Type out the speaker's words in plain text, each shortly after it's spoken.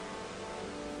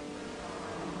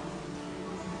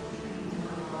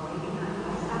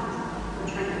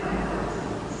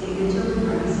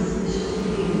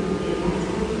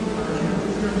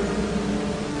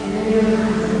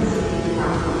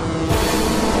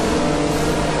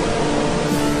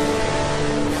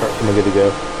Am I good to go?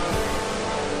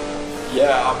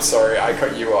 Yeah, I'm sorry. I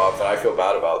cut you off, and I feel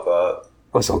bad about that.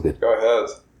 Oh, it's all good. Go ahead.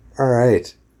 All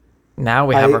right. Now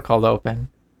we have our cold open.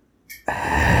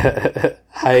 Hi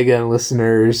again,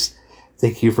 listeners.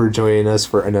 Thank you for joining us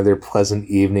for another Pleasant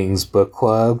Evenings Book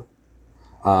Club.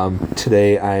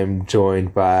 Today I'm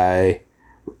joined by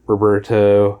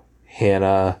Roberto,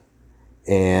 Hannah,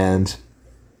 and,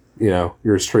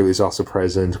 yours truly is also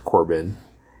present, Corbin.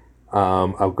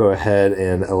 I'll go ahead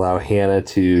and allow Hannah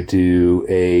to do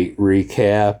a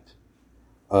recap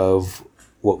of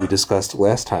what we discussed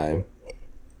last time.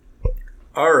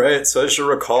 All right, so as you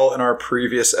recall in our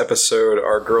previous episode,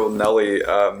 our girl Nellie,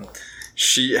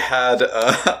 she had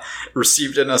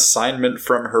received an assignment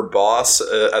from her boss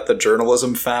at the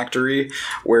journalism factory,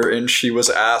 wherein she was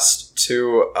asked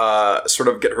to sort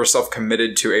of get herself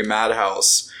committed to a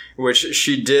madhouse, which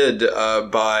she did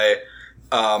by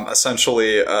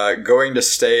essentially going to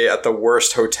stay at the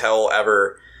worst hotel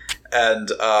ever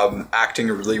and acting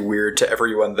really weird to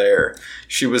everyone there.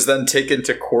 She was then taken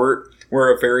to court, where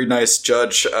a very nice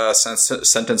judge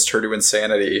sentenced her to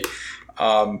insanity.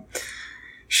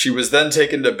 She was then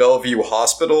taken to Bellevue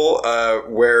Hospital,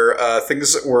 where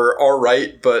things were all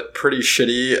right, but pretty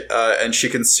shitty, and she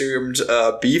consumed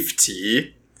beef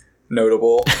tea,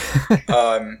 notable,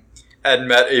 and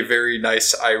met a very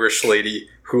nice Irish lady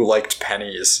who liked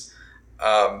pennies.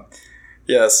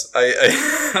 Yes,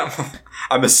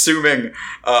 I'm assuming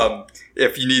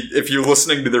if you're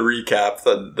listening to the recap,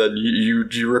 then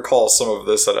you recall some of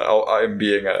this, and I'm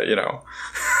being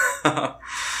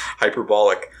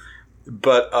hyperbolic.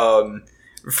 But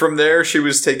from there, she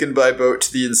was taken by boat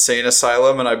to the insane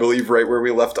asylum, and I believe right where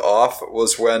we left off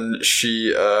was when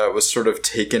she was sort of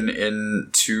taken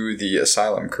into the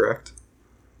asylum, correct?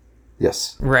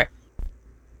 Yes. Right.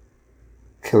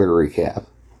 Killer recap.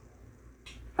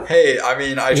 Hey, I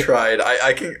mean, I tried.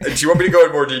 I can. Do you want me to go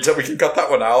in more detail? We can cut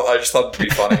that one out. I just thought it'd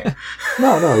be funny.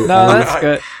 No, that's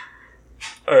good.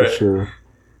 All right. For sure.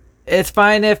 It's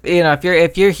fine if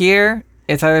you're here.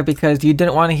 It's either because you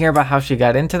didn't want to hear about how she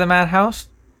got into the madhouse,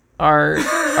 our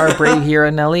brave hero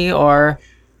Nellie, or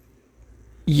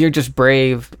you're just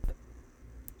brave.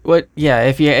 What? Yeah.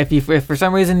 If for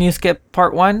some reason you skip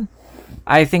part 1,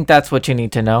 I think that's what you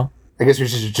need to know. I guess we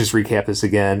should just recap this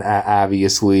again.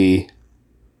 Obviously,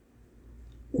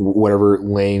 whatever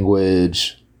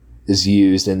language is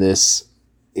used in this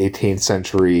 18th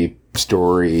century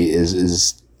story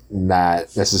is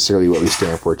not necessarily what we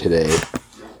stand for today.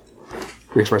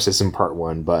 We expressed this in part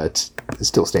 1, but it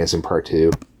still stands in part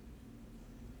 2.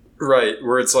 Right,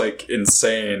 where it's like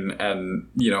insane and,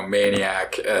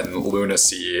 maniac and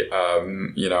lunacy,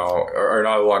 are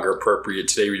no longer appropriate.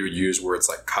 Today we would use words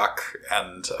like cock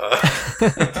and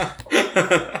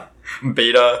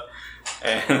beta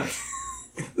and...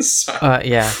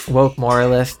 woke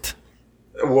moralist.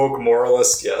 Woke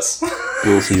moralist, yes.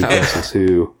 We'll see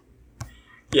who.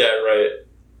 Yeah,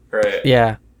 right.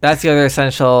 Yeah, that's the other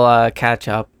essential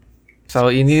catch-up. So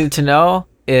what you needed to know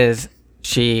is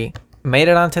she made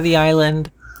it onto the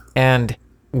island, and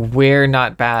we're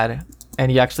not bad,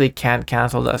 and you actually can't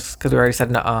cancel us, because we already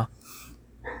said nuh-uh.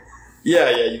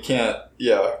 Yeah, you can't.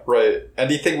 Yeah, right.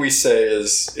 Anything we say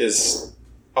is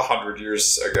 100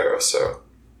 years ago, so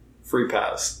free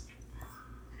pass.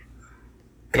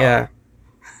 Yeah.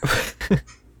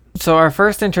 So our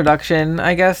first introduction,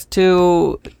 I guess,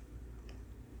 to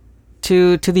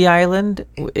the island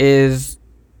is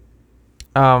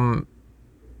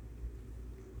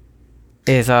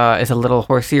a little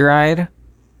horsey ride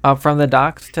up from the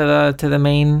docks to the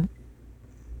main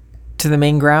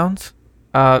grounds.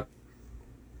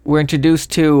 We're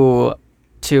introduced to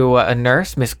a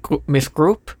nurse, Miss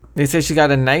Group. They say she's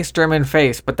got a nice German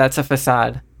face, but that's a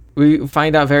facade. We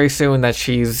find out very soon that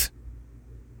she's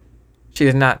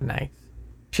not nice.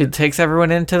 She takes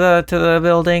everyone into the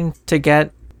building to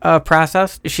get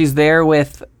processed. She's there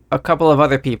with a couple of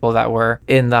other people that were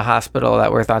in the hospital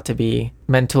that were thought to be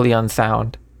mentally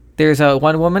unsound. There's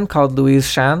one woman called Louise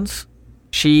Schanz.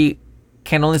 She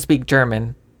can only speak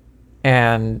German,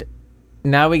 and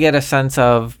now we get a sense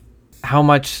of how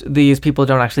much these people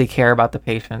don't actually care about the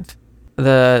patients.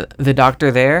 The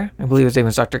doctor there, I believe his name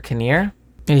is Dr. Kinnear,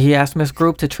 and he asked Miss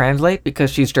Group to translate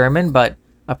because she's German, but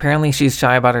apparently she's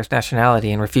shy about her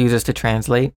nationality and refuses to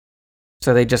translate.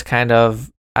 So they just kind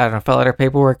of, fill out her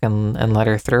paperwork and let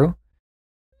her through.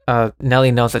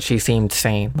 Nellie knows that she seemed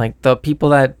sane. Like, the people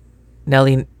that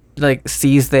Nellie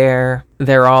sees there,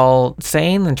 they're all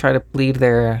sane and try to plead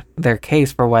their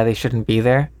case for why they shouldn't be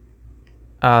there.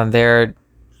 They're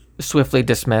swiftly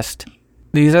dismissed.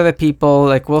 These are the people,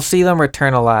 we'll see them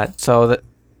return a lot. So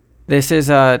this is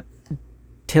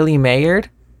Tilly Mayard,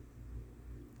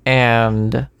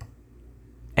 and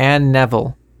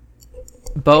Neville.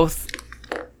 Both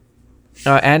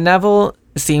Anne Neville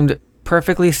seemed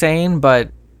perfectly sane,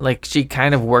 but like she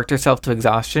kind of worked herself to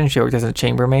exhaustion. She worked as a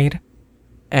chambermaid.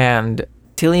 And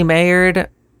Tilly Maynard,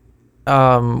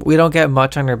 we don't get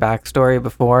much on her backstory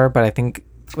before, but I think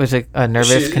it was a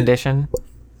nervous condition.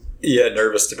 Yeah,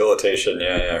 nervous debilitation.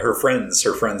 Yeah. Her friends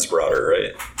brought her,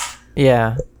 right?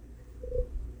 Yeah.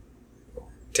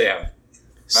 Damn.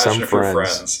 Imagine if you're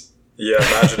friends. Yeah,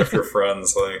 imagine if you're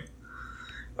friends, like.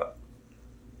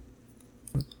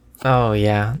 Oh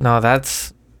yeah, no,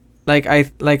 that's I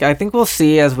think we'll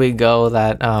see as we go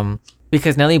that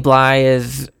because Nellie Bly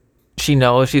she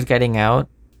knows she's getting out.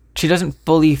 She doesn't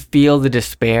fully feel the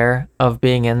despair of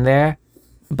being in there,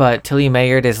 but Tilly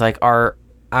Maynard is like our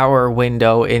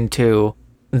window into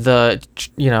the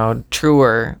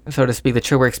truer, so to speak, the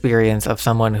truer experience of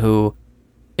someone who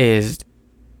is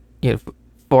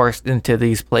forced into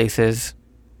these places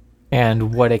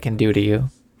and what it can do to you.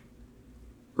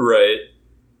 Right.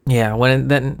 Yeah,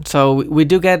 so we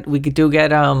do get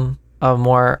a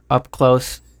more up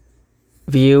close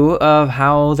view of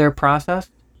how they're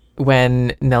processed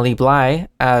when Nellie Bly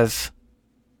as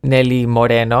Nellie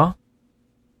Moreno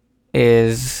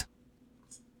is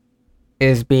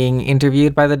being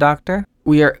interviewed by the doctor.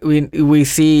 We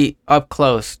see up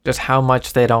close just how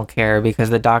much they don't care, because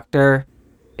the doctor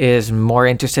is more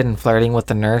interested in flirting with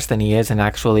the nurse than he is in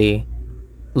actually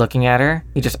looking at her.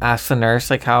 He just asks the nurse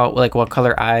what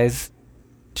color eyes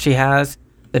she has.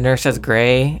 The nurse says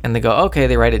gray, and they go, okay,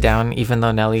 they write it down, even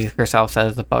though Nellie herself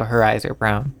says about her eyes are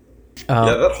brown. Yeah,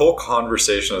 that whole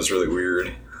conversation is really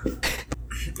weird.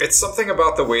 It's something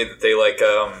about the way that they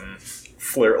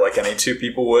flirt like any two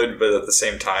people would, but at the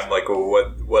same time, like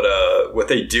what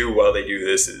they do while they do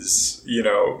this is,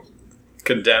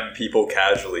 condemn people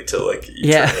casually to like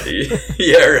eternity. Yeah,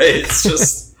 yeah, right. It's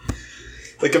just.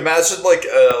 Like imagine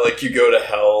you go to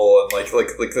hell and like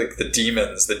the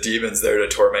demons there to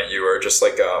torment you are just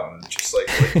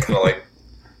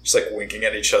winking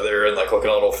at each other and like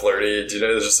looking a little flirty. It's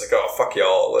just like, oh fuck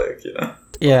y'all,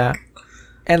 Yeah,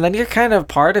 and then you're kind of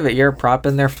part of it. You're a prop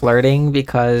in there flirting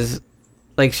because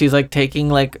like she's like taking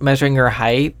like measuring her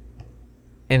height,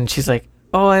 and she's like,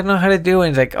 oh, I don't know how to do it.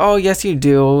 And he's like, oh yes you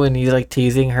do, and he's like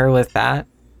teasing her with that.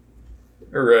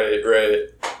 Right.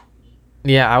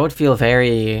 Yeah, I would feel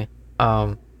very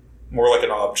more like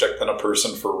an object than a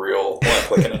person for real,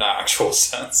 like in an actual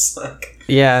sense.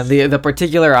 Yeah, the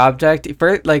particular object,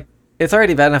 it's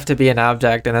already bad enough to be an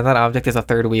object, and then that object is a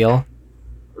third wheel.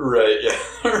 Right. Yeah.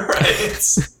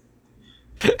 Right.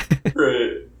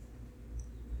 Right.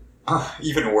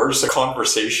 Even worse, a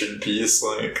conversation piece,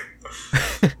 like.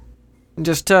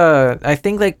 I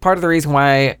think like part of the reason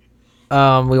why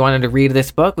we wanted to read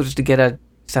this book was just to get a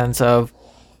sense of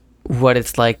what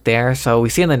it's like there. So we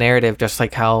see in the narrative just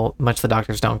like how much the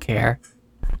doctors don't care.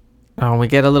 We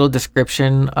get a little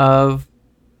description of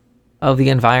the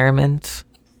environment.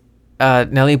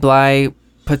 Nellie Bly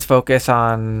puts focus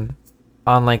on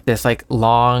like this like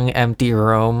long empty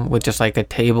room with just like a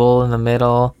table in the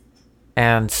middle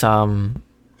and some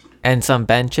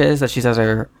benches that she says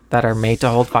that are made to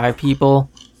hold 5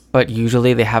 people, but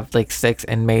usually they have like 6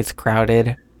 inmates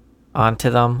crowded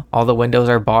onto them. All the windows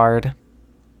are barred.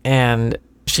 And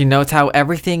she notes how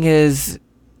everything is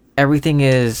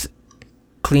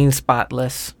clean,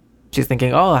 spotless. She's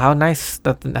thinking, "Oh, how nice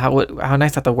that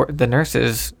the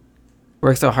nurses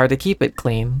work so hard to keep it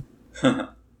clean."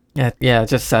 Yeah,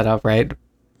 just set up, right?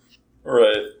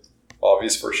 Right.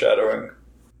 Obvious foreshadowing.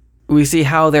 We see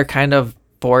how they're kind of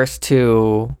forced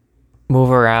to move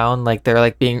around, like they're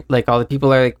like being like all the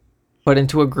people are like put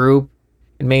into a group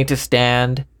and made to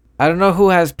stand. I don't know who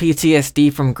has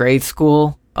PTSD from grade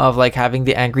school of like having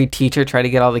the angry teacher try to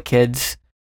get all the kids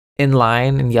in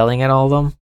line and yelling at all of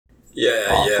them. Yeah,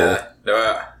 awful. Yeah.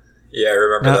 No, yeah, I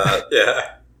remember that.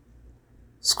 Yeah.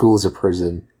 School's a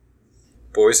prison.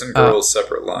 Boys and girls,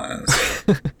 separate lines.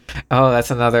 Oh,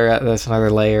 that's another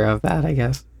layer of that, I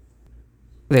guess.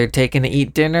 They're taking to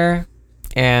eat dinner,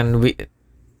 and we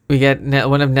get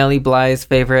one of Nellie Bly's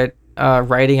favorite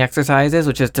writing exercises,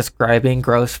 which is describing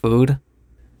gross food.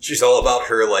 She's all about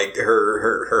her like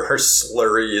her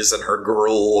slurries and her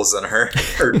gruels and her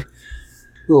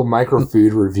little micro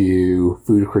food review,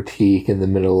 food critique in the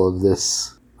middle of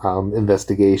this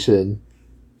investigation.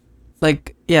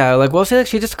 Like, yeah, like we'll say like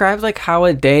she describes like how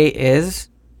a day is,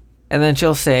 and then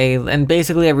she'll say, and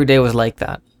basically every day was like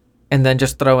that, and then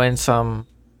just throw in some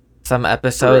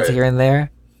episodes here and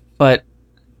there, but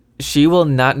she will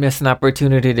not miss an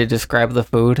opportunity to describe the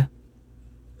food.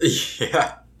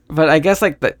 Yeah. But I guess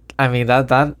like that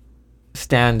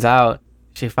stands out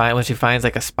when she finds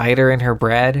like a spider in her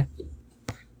bread.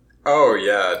 Oh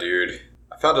yeah, dude.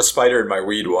 I found a spider in my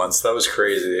weed once. That was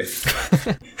crazy.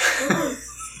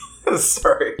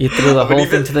 Sorry. You threw the whole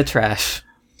thing to the trash.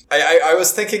 I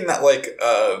was thinking that, like,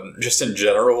 just in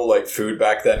general, like, food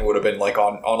back then would have been, like,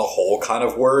 on a whole kind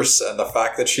of worse, and the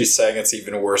fact that she's saying it's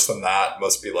even worse than that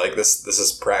must be, like, this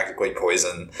is practically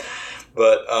poison.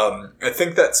 But I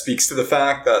think that speaks to the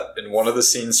fact that in one of the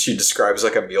scenes she describes,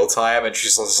 like, a mealtime, and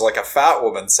she's like, a fat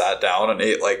woman sat down and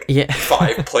ate, like,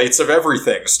 5 plates of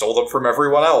everything, stole them from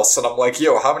everyone else, and I'm like,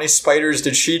 yo, how many spiders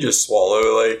did she just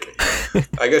swallow? Like,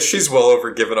 I guess she's well over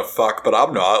giving a fuck, but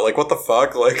I'm not. Like, what the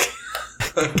fuck? Like...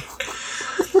 I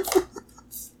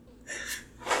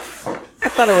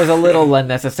thought it was a little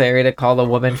unnecessary to call the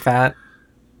woman fat.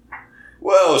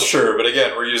 Well, sure, but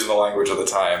again, we're using the language of the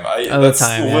time. That's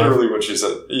literally what she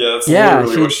said. Yeah, that's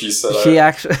literally what she said. She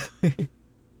actually...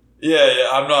 yeah,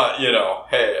 I'm not,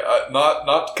 hey,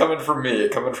 not coming from me,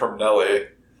 coming from Nellie.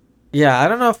 Yeah, I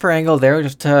don't know if her angle there was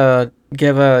just to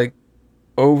give a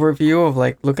overview of,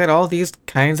 like, look at all these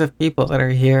kinds of people that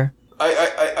are here.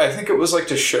 I think it was like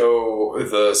to show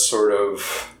the sort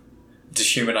of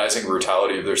dehumanizing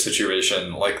brutality of their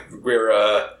situation, like where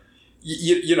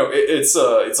it's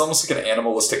almost like an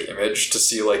animalistic image to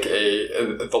see like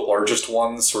the largest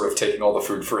one sort of taking all the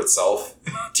food for itself.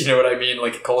 Do you know what I mean?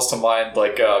 Like it calls to mind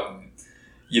like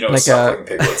like suckling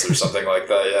piglets or something like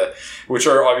that, yeah, which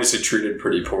are obviously treated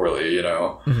pretty poorly,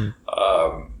 Mm-hmm.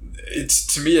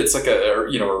 To me, it's like a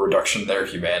reduction in their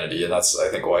humanity, and that's, I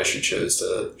think, why she chose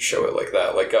to show it like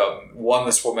that. Like, one,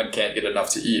 this woman can't get enough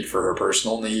to eat for her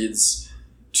personal needs.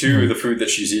 2, the food that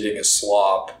she's eating is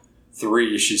slop.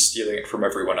 3, she's stealing it from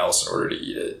everyone else in order to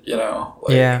eat it,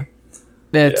 Like, yeah.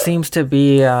 It seems to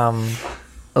be,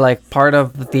 like, part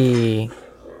of the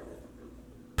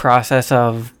process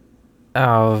of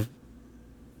like,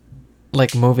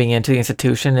 moving into the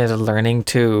institution is learning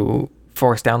to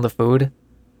force down the food.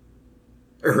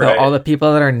 Right. So all the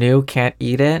people that are new can't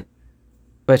eat it,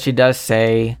 but she does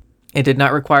say it did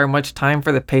not require much time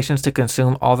for the patients to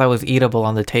consume all that was eatable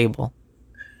on the table.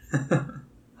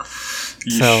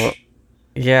 So,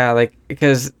 yeah, like,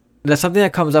 because that's something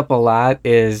that comes up a lot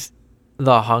is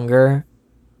the hunger.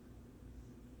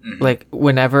 Mm-hmm. Like,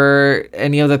 whenever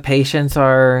any of the patients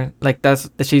are, like,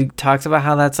 she talks about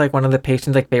how that's, like, one of the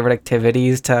patients' like favorite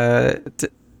activities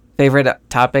favorite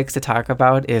topics to talk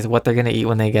about is what they're going to eat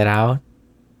when they get out.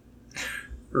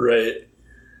 Right.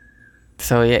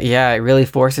 So yeah, it really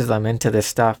forces them into this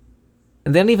stuff.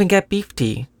 And they don't even get beef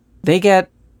tea. They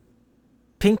get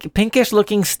pinkish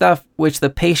looking stuff which the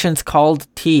patients called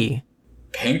tea.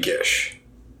 Pinkish?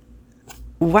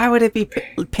 Why would it be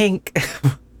pink?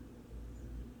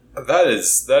 That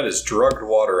is drugged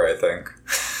water, I think.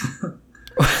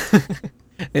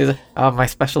 My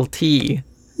special tea.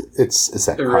 It's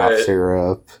that cough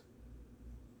syrup.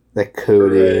 That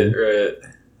coating. Right.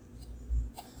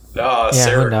 Nah,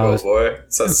 Seroquel, boy.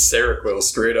 It's that Seroquel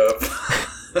straight up.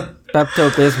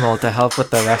 Pepto-Bismol to help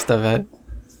with the rest of it.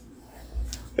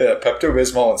 Yeah,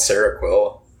 Pepto-Bismol and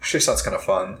Seroquel. Actually sounds kind of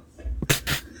fun.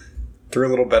 Threw a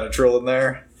little Benadryl in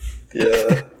there.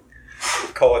 Yeah.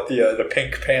 Call it the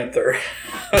Pink Panther.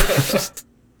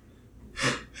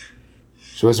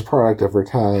 She was a product of her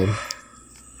time.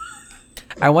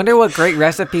 I wonder what great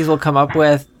recipes we'll come up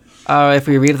with if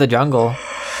we read The Jungle.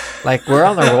 Like, we're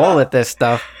on the roll with this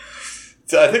stuff.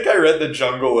 I think I read The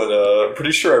Jungle, and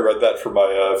pretty sure I read that for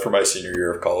my senior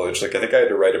year of college. Like, I think I had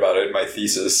to write about it in my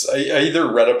thesis. I either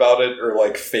read about it or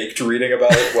like faked reading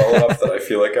about it well enough that I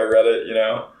feel like I read it,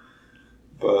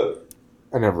 But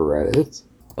I never read it.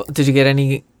 Did you get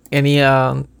any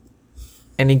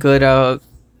good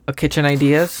kitchen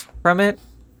ideas from it?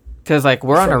 Because like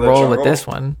we're on a roll with this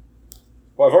one.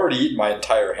 Well, I've already eaten my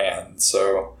entire hand,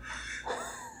 so.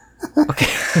 Okay.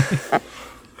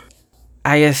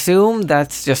 I assume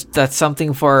that's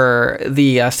something for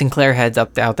the Sinclair heads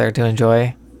out there to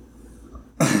enjoy.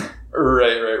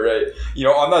 Right.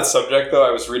 On that subject, though,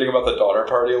 I was reading about the Donner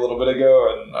Party a little bit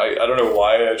ago, and I don't know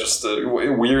why, I just...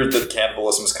 weird that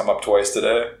cannibalism's come up twice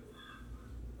today.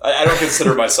 I don't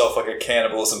consider myself, like, a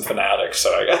cannibalism fanatic, so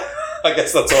I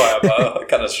guess that's why I'm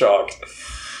kind of shocked.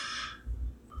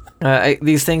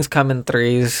 These things come in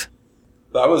threes.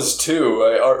 That was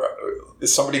 2.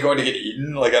 Is somebody going to get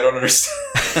eaten? Like, I don't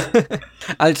understand.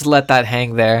 I'll just let that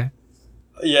hang there.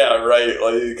 Yeah, right.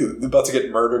 Like, about to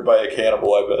get murdered by a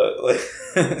cannibal, I bet. Like,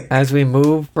 as we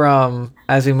move from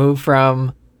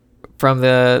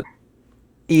the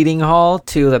eating hall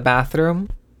to the bathroom,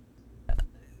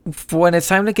 when it's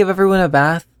time to give everyone a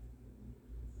bath,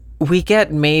 we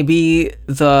get maybe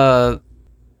I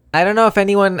don't know if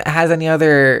anyone has any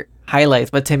other highlights,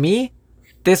 but to me,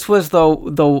 this was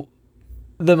the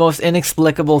most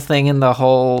inexplicable thing in the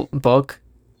whole book.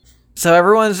 So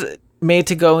everyone's made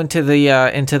to go into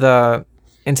the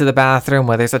bathroom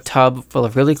where there's a tub full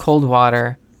of really cold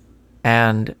water,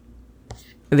 and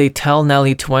they tell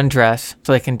Nellie to undress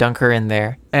so they can dunk her in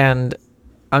there. And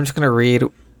I'm just gonna read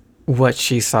what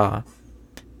she saw.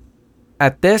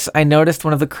 At this, I noticed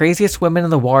one of the craziest women in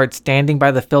the ward standing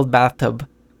by the filled bathtub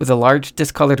with a large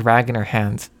discolored rag in her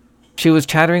hands. She was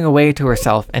chattering away to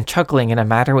herself and chuckling in a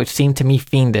manner which seemed to me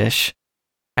fiendish.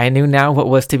 I knew now what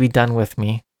was to be done with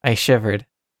me. I shivered.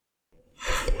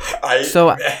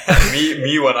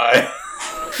 Me when I...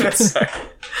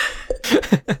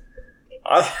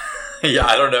 Yeah,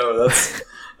 I don't know.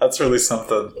 That's really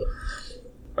something.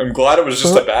 I'm glad it was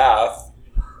just a bath.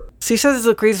 She says it's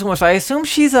the craziest one, so I assume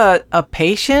she's a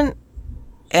patient,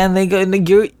 and they go and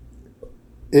they.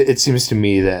 It seems to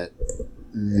me that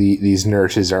these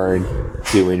nurses aren't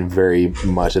doing very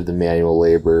much of the manual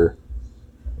labor.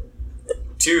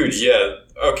 Dude, yeah.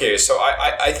 Okay, so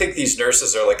I think these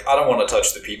nurses are like, I don't want to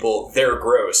touch the people. They're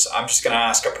gross. I'm just going to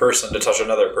ask a person to touch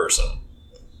another person.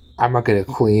 I'm not going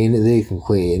to clean. They can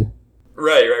clean.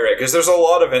 Right. Because there's a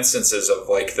lot of instances of,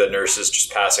 like, the nurses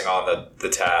just passing on the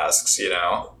tasks, you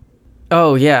know?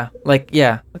 Oh, yeah.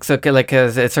 So,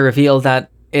 because it's a reveal that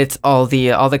it's all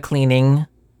the cleaning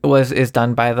is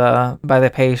done by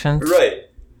the patients. Right.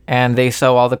 And they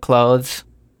sew all the clothes.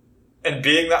 And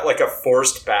being that, like, a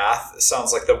forced bath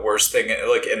sounds like the worst thing,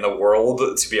 like, in the world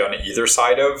to be on either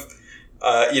side of.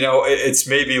 It's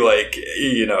maybe, like,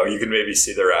 you can maybe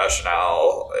see the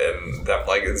rationale in them,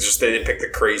 like, it's just they pick the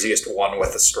craziest one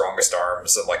with the strongest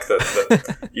arms and, like, the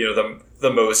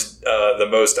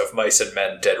most of mice and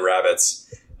men dead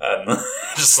rabbits, and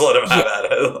just let them have at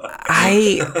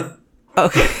it.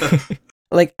 Okay.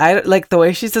 Like the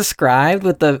way she's described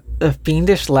with the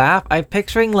fiendish laugh, I'm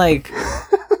picturing like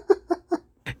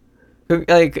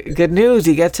good news,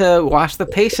 you get to watch the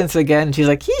patients again. And she's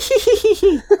like hee hee hee hee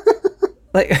hee.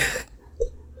 Like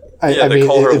they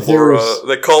call her Laura.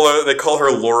 They call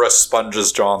her Laura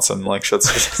Sponges Johnson. Like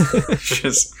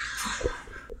she's.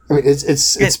 I mean,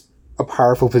 it's a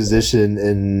powerful position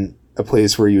in a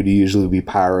place where you'd usually be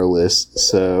powerless.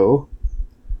 So.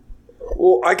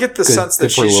 Well, I get the sense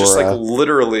that she's just like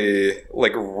literally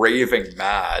like raving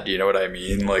mad. You know what I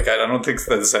mean? Like I don't think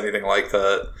there's anything like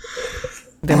that.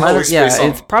 They might have,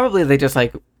 it's probably they just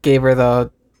like gave her the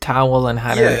towel and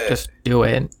had her just do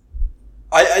it.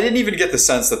 I didn't even get the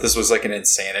sense that this was like an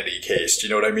insanity case. Do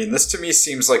you know what I mean? This to me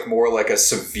seems like more like a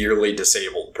severely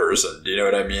disabled person. Do you know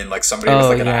what I mean? Like somebody with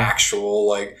like an actual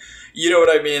like, you know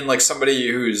what I mean? Like somebody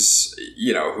who's,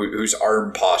 whose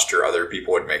arm posture other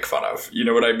people would make fun of. You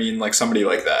know what I mean? Like somebody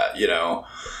like that,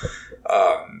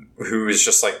 who is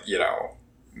just like,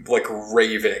 like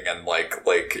raving and like,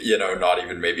 not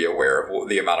even maybe aware of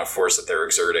the amount of force that they're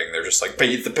exerting. They're just like,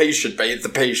 bathe the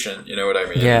patient. You know what I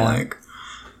mean? Yeah. Like,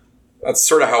 that's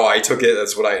sort of how I took it.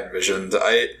 That's what I envisioned.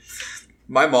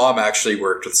 My mom actually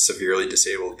worked with severely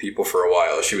disabled people for a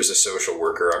while. She was a social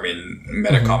worker. I mean,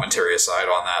 meta commentary aside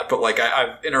on that. But, like,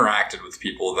 I've interacted with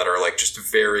people that are, like, just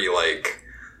very, like,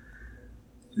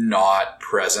 not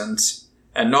present.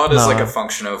 And not as, like, a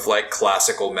function of, like,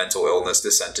 classical mental illness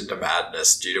descent into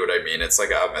madness. Do you know what I mean? It's like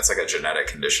a genetic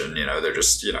condition, They're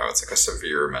just, it's like a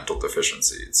severe mental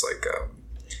deficiency. It's like,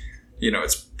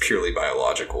 it's purely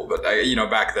biological, but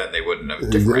back then they wouldn't have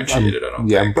differentiated. I don't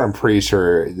think. I'm pretty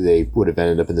sure they would have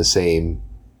ended up in the same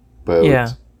boat.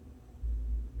 Yeah.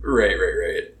 Right.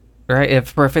 Right.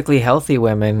 If perfectly healthy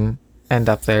women end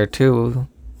up there too,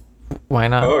 why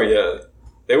not? Oh yeah,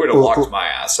 they would have locked my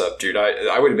ass up, dude.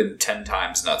 I would have been 10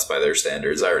 times nuts by their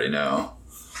standards. I already know.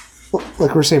 Well,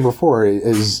 like we were saying before,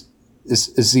 is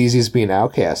as easy as being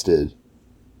outcasted.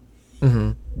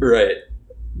 Mm-hmm. Right.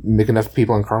 Make enough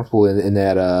people uncomfortable in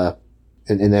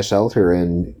that shelter,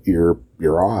 and you're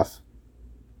off.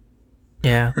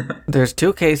 Yeah, there's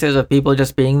 2 cases of people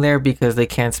just being there because they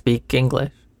can't speak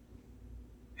English.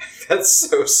 That's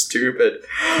so stupid.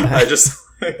 I just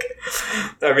like,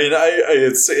 I mean,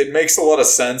 it makes a lot of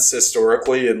sense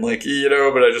historically, and like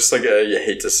but I just like you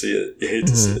hate to see it. You hate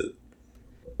to see it.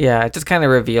 Yeah, it just kind of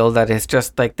revealed that it's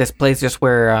just like this place just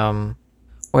where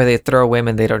they throw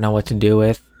women they don't know what to do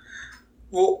with.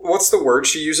 Well, what's the word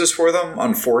she uses for them?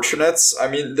 Unfortunates? I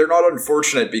mean, they're not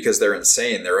unfortunate because they're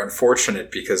insane. They're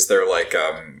unfortunate because they're, like,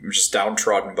 just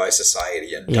downtrodden by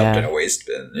society and dumped in a waste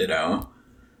bin,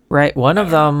 Right. One of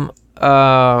them,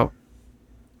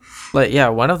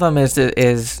 one of them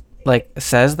is like,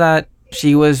 says that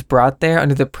she was brought there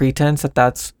under the pretense that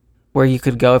that's where you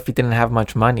could go if you didn't have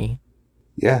much money.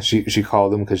 Yeah, she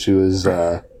called them because she was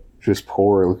just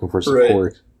poor, looking for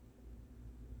support. Right.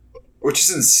 Which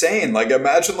is insane. Like,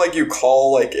 imagine, like, you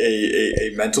call, like,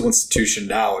 a mental institution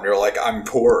now, and you're like, I'm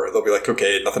poor. They'll be like,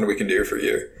 okay, nothing we can do for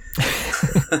you.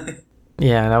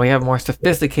 Yeah, now we have more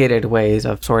sophisticated ways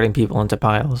of sorting people into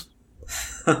piles.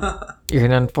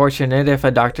 You're unfortunate if a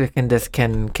doctor can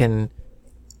decide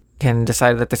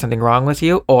that there's something wrong with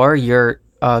you, or you're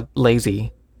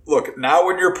lazy. Look, now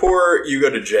when you're poor, you go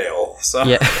to jail. So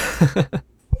yeah.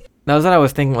 That was what I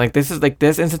was thinking. Like,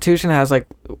 this institution has, like,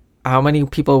 how many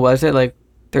people was it? Like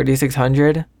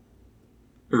 3,600.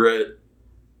 Right.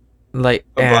 Like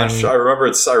a bunch. I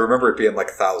remember it being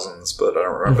like thousands, but I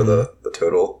don't remember the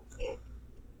total.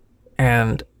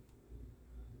 And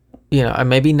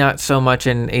maybe not so much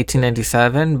in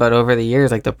 1897, but over the years,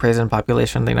 like, the prison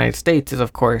population in the United States is,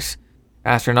 of course,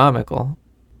 astronomical.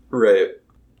 Right.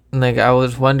 Like, I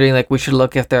was wondering, like, we should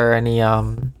look if there are any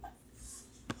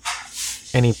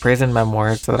prison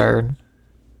memoirs that are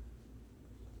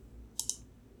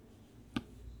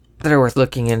worth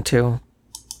looking into.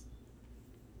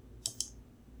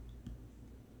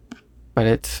 But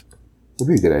it's would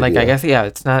be a good idea. Like, I guess, yeah,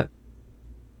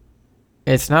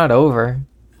 it's not over.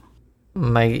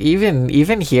 Like,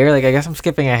 even here, like, I guess I'm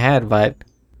skipping ahead, but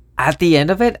at the end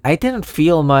of it, I didn't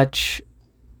feel much,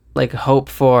 like, hope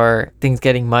for things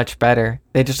getting much better.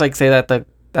 They just, like, say that the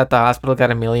hospital got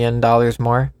 $1 million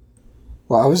more.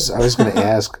 Well, I was going to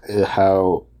ask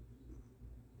how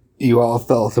you all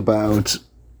felt about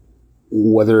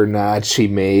whether or not she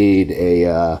made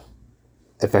a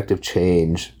effective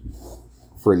change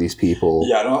for these people.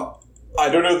 Yeah, I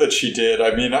don't know that she did.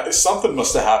 I mean, something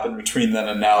must have happened between then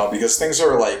and now, because things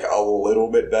are, like, a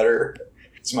little bit better.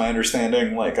 It's my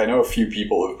understanding. Like, I know a few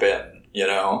people have been,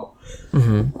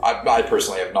 Mm-hmm. I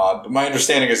personally have not, but my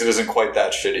understanding is it isn't quite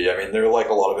that shitty. I mean, there are, like,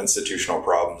 a lot of institutional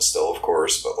problems still, of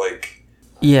course, but, like...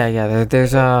 Yeah,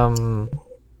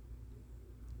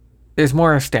 there's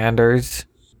more standards.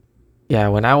 Yeah,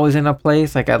 when I was in a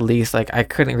place, like, at least, like, I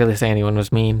couldn't really say anyone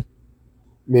was mean.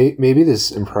 Maybe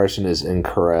this impression is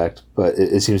incorrect, but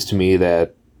it seems to me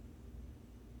that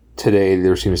today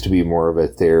there seems to be more of a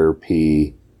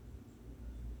therapy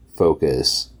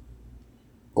focus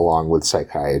along with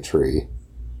psychiatry.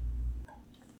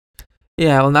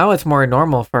 Yeah, well, now it's more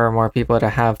normal for more people to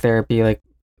have therapy, like,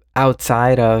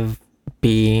 outside of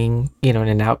being, in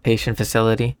an outpatient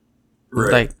facility.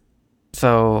 Right. Like,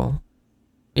 so,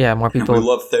 yeah, more people... We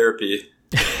love therapy.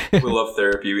 We love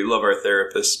therapy. We love our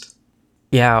therapist.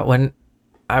 Yeah, like,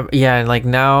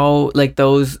 now, like,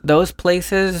 those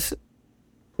places,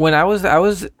 when I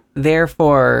was there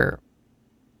for,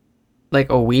 like,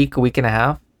 a week and a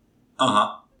half.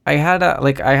 Uh-huh. I had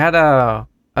a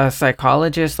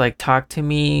psychologist, like, talk to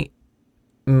me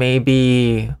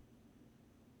maybe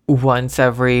once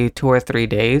every 2 or 3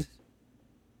 days.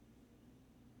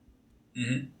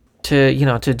 Mm-hmm.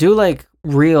 To do, like,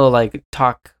 real, like,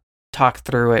 talk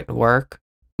through it work.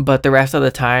 But the rest of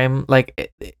the time,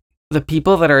 like, the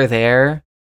people that are there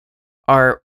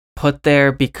are put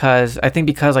there because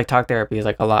like, talk therapy is,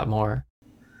 like, a lot more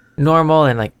normal,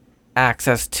 and, like,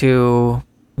 access to,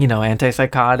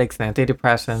 antipsychotics and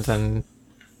antidepressants and,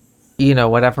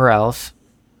 whatever else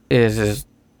is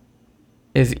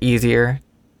easier.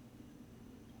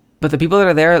 But the people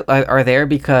that are there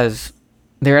because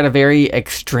they're at a very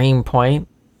extreme point,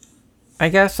 I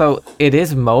guess. So it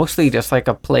is mostly just, like,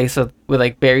 a place with,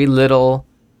 like, very little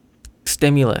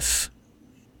stimulus,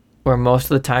 where most of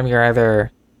the time you're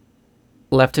either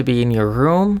left to be in your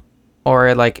room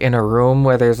or, like, in a room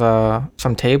where there's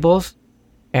some tables,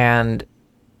 and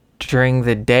during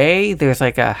the day there's,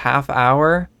 like, a half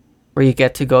hour where you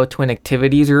get to go to an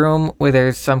activities room where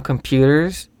there's some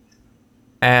computers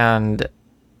and,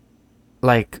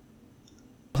 like,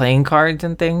 playing cards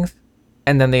and things,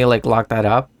 and then they, like, lock that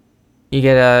up. You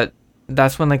get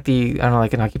that's when, like, I don't know,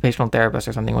 like, an occupational therapist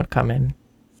or something would come in.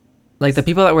 Like, the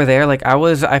people that were there, like,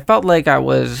 I felt like I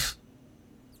was,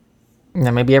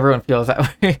 maybe everyone feels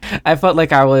that way. I felt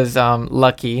like I was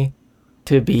lucky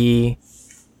to be,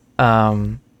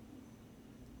 to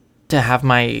have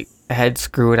my head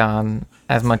screwed on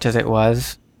as much as it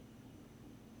was.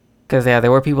 Because, yeah,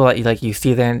 there were people that, like, you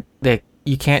see there, that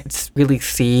you can't really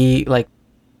see, like,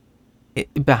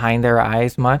 behind their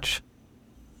eyes much.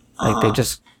 Like, they're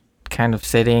just kind of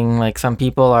sitting. Like, some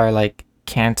people are, like,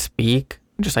 can't speak,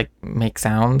 just, like, make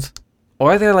sounds.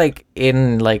 Or they're, like,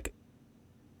 in, like,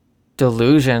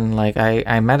 delusion. Like,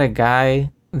 I met a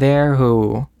guy there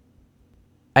who,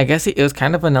 I guess it was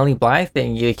kind of a Nellie Bly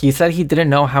thing. He said he didn't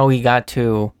know how he got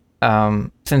to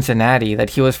Cincinnati,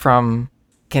 that he was from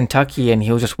Kentucky and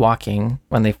he was just walking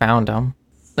when they found him.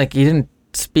 Like, he didn't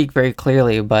speak very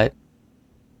clearly, but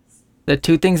The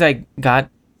two things I got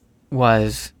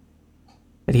was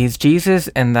that he's Jesus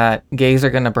and that gays are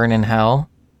gonna burn in hell.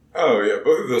 Oh yeah,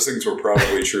 both of those things were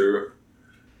probably true.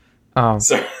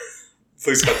 So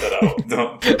please cut that out.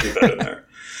 Don't do that in there.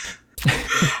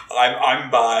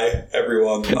 I'm bi,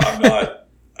 everyone. I'm not.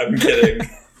 I'm kidding.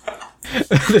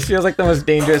 This feels like the most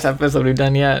dangerous episode we've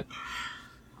done yet.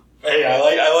 Hey, I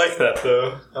like that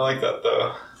though.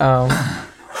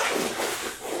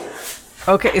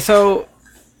 Okay, so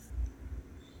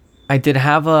I did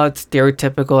have a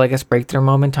stereotypical, I guess, breakthrough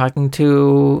moment talking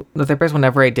to the therapist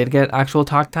whenever I did get actual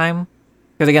talk time.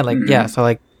 Because again, like, yeah, so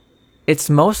like, it's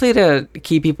mostly to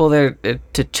keep people there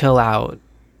to chill out.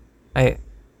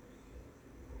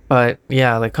 But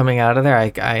yeah, like coming out of there,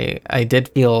 I did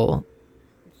feel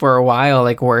for a while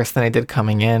like worse than I did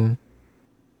coming in.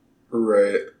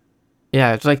 Right.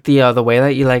 Yeah, it's like the way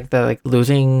that you like the like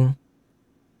losing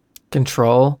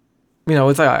control. You know,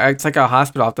 it's like a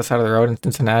hospital off the side of the road in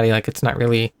Cincinnati. Like it's not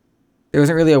really, there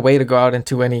wasn't really a way to go out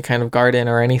into any kind of garden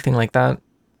or anything like that.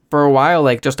 For a while,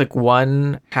 like just like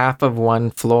one half of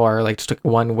one floor, like just like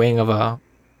one wing of a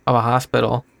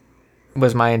hospital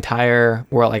was my entire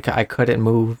world. Like I couldn't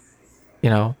move, you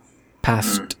know,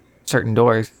 past certain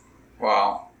doors.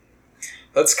 Wow.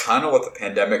 That's kind of what the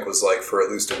pandemic was like for at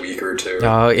least a week or two.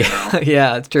 Oh, yeah.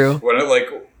 Yeah, it's true. When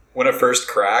it first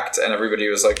cracked and everybody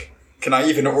was like, can I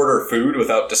even order food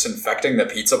without disinfecting the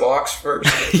pizza box first?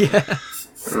 Yeah.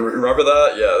 Remember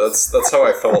that? Yeah, that's how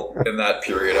I felt in that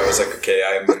period. I was like, okay,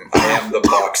 I am the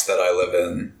box that I live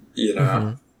in, you know?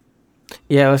 Mm-hmm.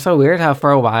 Yeah, it was so weird how for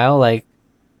a while, like,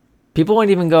 people wouldn't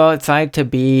even go outside to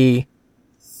be,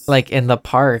 like, in the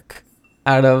park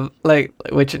out of, like,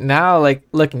 which now, like,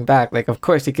 looking back, like, of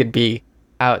course you could be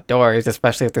outdoors,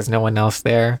 especially if there's no one else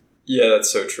there. Yeah,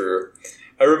 that's so true.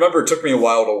 I remember it took me a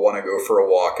while to want to go for a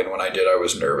walk, and when I did, I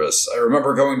was nervous. I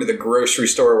remember going to the grocery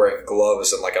store wearing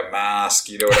gloves and, like, a mask,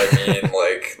 you know what I mean?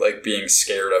 like being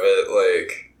scared of it,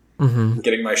 like,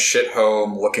 getting my shit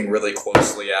home, looking really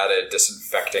closely at it,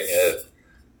 disinfecting it,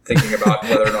 thinking about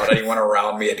whether or not anyone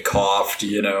around me had coughed,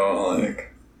 you know,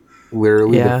 like...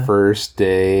 Literally the first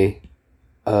day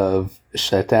of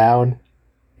shutdown,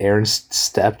 Erin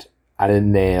stepped on a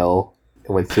nail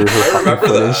and went through her fucking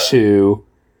foot and shoe.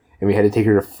 And we had to take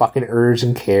her to fucking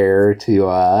urgent care to...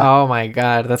 oh my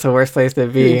god, that's the worst place to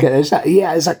be. It's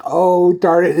like, oh,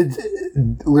 darn it.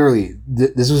 Literally,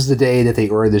 this was the day that they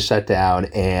ordered the shutdown,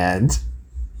 and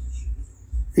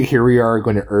here we are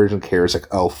going to urgent care. It's like,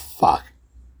 oh, fuck.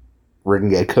 We're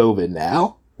going to get COVID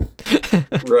now?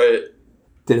 Right.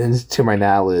 Didn't to my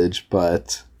knowledge,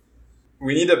 but...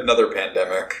 We need another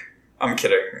pandemic. I'm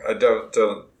kidding. I don't...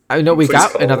 I know we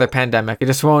got another pandemic. It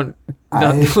just won't...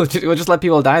 we'll just let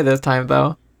people die this time,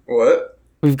 though. What?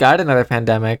 We've got another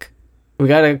pandemic. We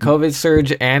got a COVID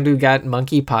surge, and we've got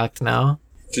monkeypox now.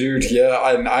 Dude, yeah,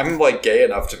 I'm like gay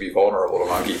enough to be vulnerable to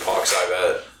monkeypox, I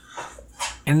bet.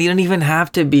 And you don't even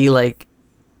have to be like...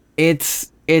 It's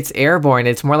airborne.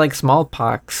 It's more like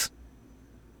smallpox.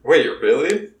 Wait,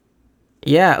 really?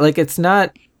 Yeah, like it's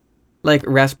not like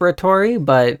respiratory,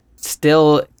 but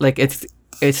still like it's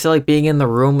still like being in the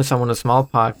room with someone with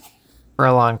smallpox for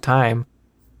a long time.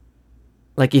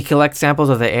 Like you collect samples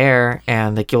of the air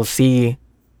and like you'll see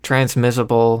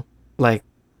transmissible like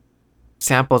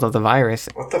samples of the virus.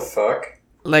 What the fuck?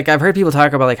 Like I've heard people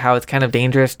talk about like how it's kind of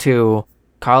dangerous to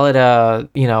call it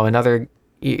another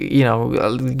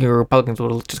your Republicans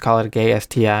will just call it a gay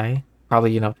STI.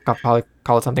 Probably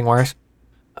call it something worse.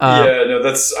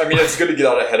 It's good to get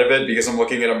out ahead of it because I'm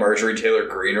looking at a Marjorie Taylor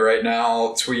Greene right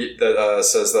now tweet that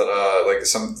says that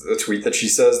a tweet that she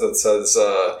says that says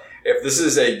if this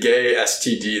is a gay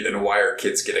STD, then why are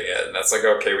kids getting it? And that's like,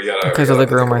 okay, we gotta because of the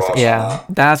groomers. Yeah,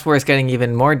 that's where it's getting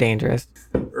even more dangerous.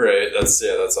 Right. That's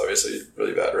obviously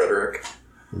really bad rhetoric.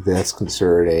 That's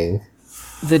concerning.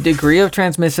 The degree of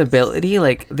transmissibility,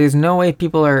 like, there's no way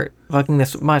people are fucking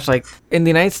this much. Like, in the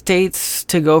United States,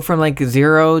 to go from, like,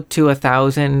 0 to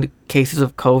 1,000 cases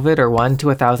of COVID or 1 to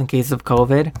 1,000 cases of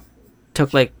COVID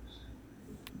took, like,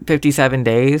 57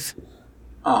 days.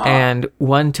 Uh-huh. And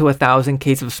 1 to 1,000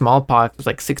 cases of smallpox was,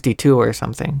 like, 62 or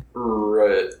something.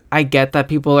 Right. I get that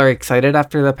people are excited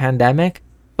after the pandemic,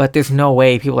 but there's no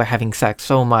way people are having sex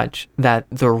so much that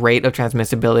the rate of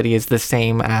transmissibility is the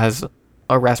same as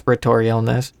a respiratory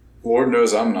illness. Lord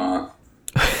knows I'm not.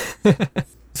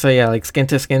 So yeah, like skin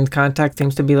to skin contact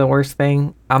seems to be the worst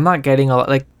thing. I'm not getting a lot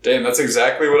like... Damn, that's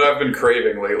exactly what I've been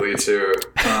craving lately too.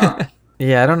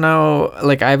 Yeah, I don't know.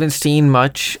 Like I haven't seen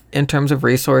much in terms of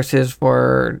resources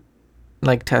for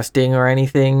like testing or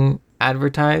anything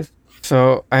advertised.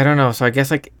 So I don't know. So I guess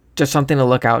like just something to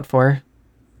look out for.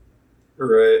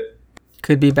 Right.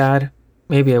 Could be bad.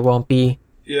 maybe it won't be.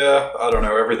 Yeah, I don't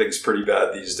know. Everything's pretty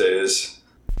bad these days.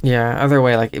 Yeah, either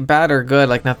way, like bad or good,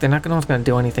 like they're not gonna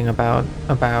do anything about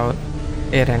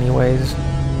it anyways.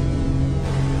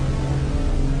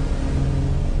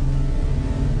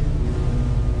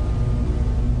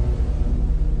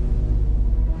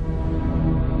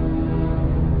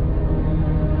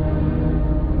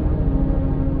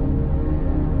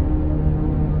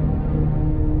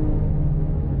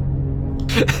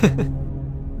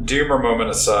 Doomer moment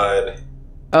aside.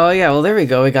 Oh yeah, well there we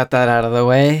go. We got that out of the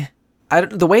way.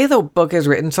 The way the book is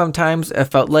written, sometimes it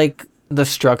felt like the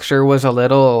structure was a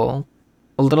little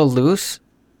loose,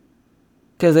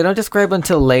 because they don't describe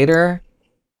until later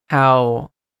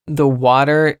how the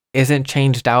water isn't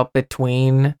changed out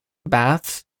between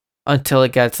baths until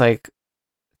it gets like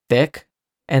thick,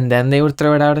 and then they would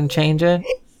throw it out and change it.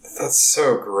 That's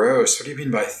so gross. What do you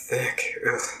mean by thick?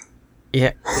 Ugh.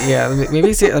 Yeah. Maybe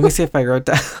let me see if I wrote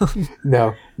down.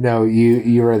 No,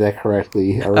 you read that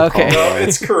correctly. Okay. No,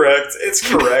 it's correct. It's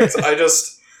correct.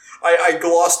 I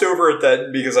glossed over it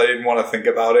then because I didn't want to think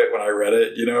about it when I read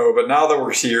it, but now that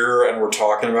we're here and we're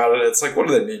talking about it, it's like, what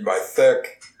do they mean by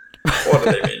thick? What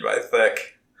do they mean by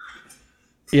thick?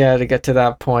 Yeah, to get to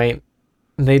that point.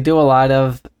 They do a lot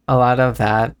of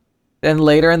that. Then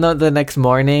later in the next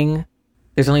morning,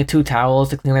 there's only 2 towels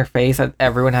to clean their face that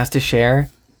everyone has to share.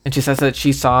 And she says that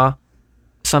she saw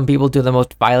some people do the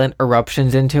most violent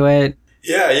eruptions into it.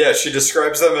 Yeah. She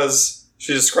describes them as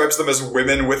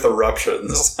women with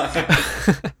eruptions.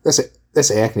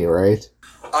 That's acne, right?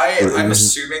 I'm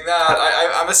assuming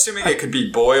that. I'm assuming it could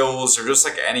be boils or just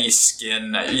like any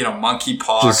skin,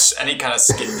 monkeypox, any kind of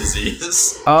skin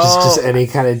disease. Oh, just any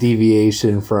kind of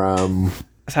deviation from.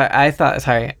 Sorry, I thought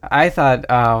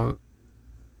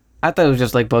it was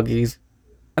just like boogies.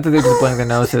 I thought they were just blowing their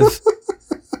noses.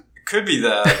 Could be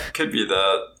that.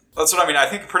 That's what I mean. I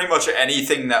think pretty much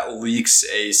anything that leaks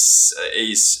a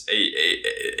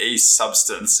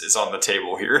substance is on the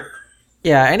table here.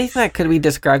 Yeah, anything that could be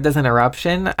described as an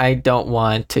eruption, I don't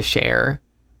want to share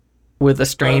with a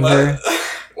stranger.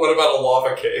 What about a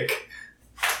lava cake?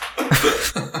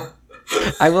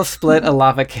 I will split a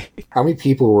lava cake. How many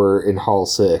people were in Hall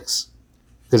 6?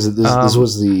 Because this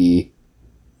was the...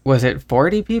 Was it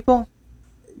 40 people?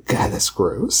 God, that's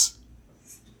gross.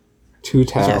 2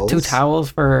 towels. Yeah, 2 towels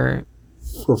for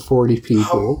 40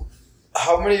 people.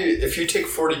 How many? If you take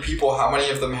 40 people, how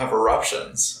many of them have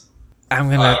eruptions?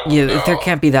 There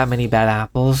can't be that many bad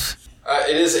apples.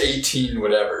 It is 18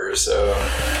 whatever, so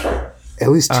at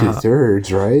least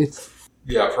 2/3, right?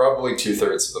 Yeah, probably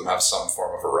 2/3 of them have some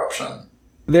form of eruption.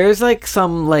 There's like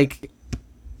some like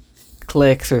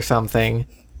clicks or something.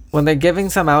 When they're giving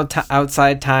some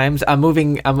outside times, I'm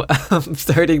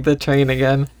starting the train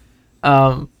again.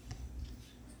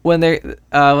 When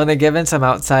they're given some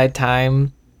outside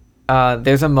time,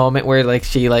 there's a moment where like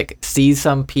she like sees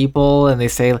some people and they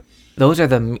say those are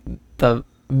the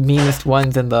meanest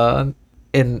ones in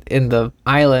the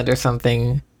island or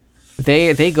something.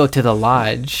 They go to the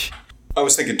lodge. I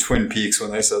was thinking Twin Peaks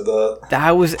when they said that.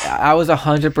 I was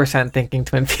 100% thinking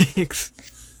Twin Peaks.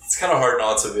 It's kind of hard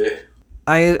not to be.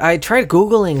 I tried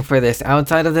Googling for this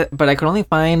outside of it, but I could only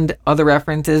find other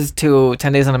references to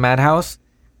 10 Days on a Madhouse.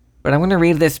 But I'm going to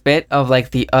read this bit of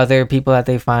like the other people that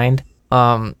they find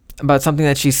about something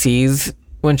that she sees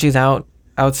when she's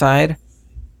outside.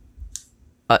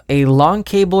 A long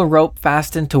cable rope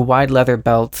fastened to wide leather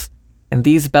belts, and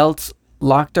these belts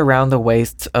locked around the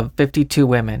waists of 52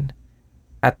 women.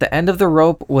 At the end of the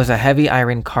rope was a heavy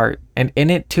iron cart, and in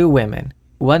it 2 women,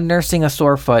 one nursing a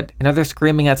sore foot, another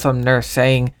screaming at some nurse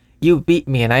saying, "You beat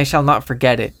me and I shall not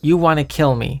forget it. You want to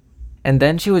kill me." And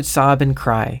then she would sob and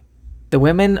cry. The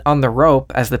women on the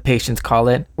rope, as the patients call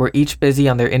it, were each busy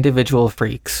on their individual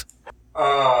freaks.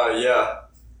 Yeah.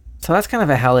 So that's kind of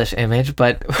a hellish image,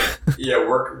 but... Yeah,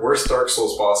 worst Dark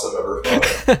Souls boss I've ever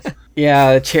fought.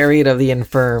 Yeah, the chariot of the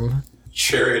infirm.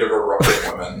 Chariot of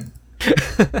erupting women.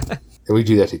 And we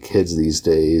do that to kids these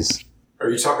days. Are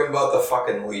you talking about the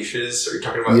fucking leashes? Are you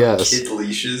talking about kid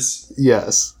leashes?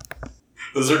 Yes.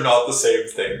 Those are not the same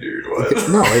thing, dude. What?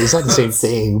 No, it's not the same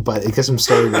thing, but it gets them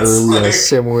started early in a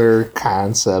similar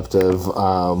concept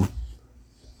of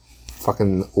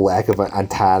fucking lack of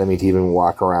autonomy to even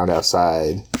walk around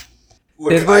outside.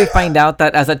 This is where we find out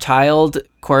that as a child,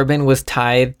 Corbin was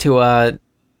tied to a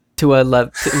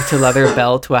leather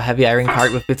belt to a heavy iron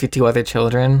cart with 52 other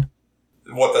children.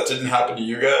 What, that didn't happen to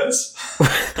you guys?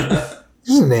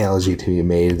 There's an analogy to be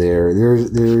made there. They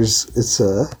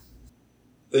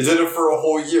did it for a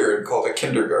whole year and called it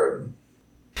kindergarten.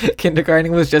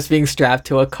 Kindergarten was just being strapped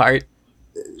to a cart.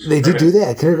 They do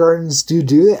that. Kindergartens do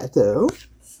that, though.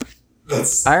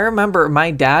 I remember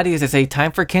my dad used to say,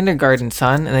 "Time for kindergarten,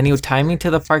 son," and then he would tie me to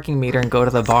the parking meter and go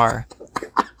to the bar.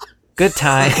 Good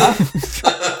time.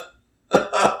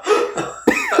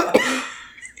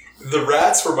 The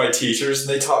rats were my teachers, and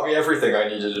they taught me everything I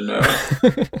needed to know.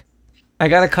 I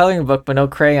got a coloring book, but no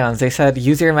crayons. They said,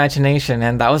 use your imagination,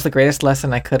 and that was the greatest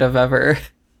lesson I could have ever.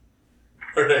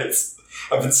 Alright.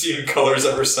 I've been seeing colors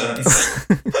ever since.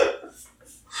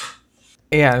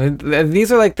 Yeah,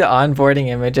 these are like the onboarding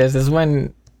images. This is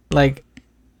when, like,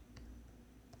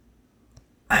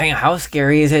 I mean, how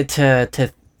scary is it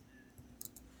to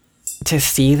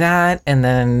see that and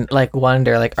then like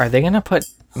wonder, like, are they gonna put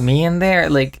me in there?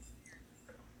 Like,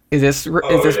 is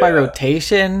this by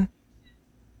rotation?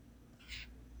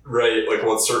 Right, like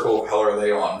what circle of hell are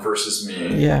they on versus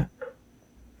me? Yeah.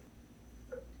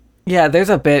 Yeah, there's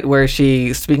a bit where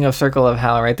speaking of circle of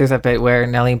hell, right? There's a bit where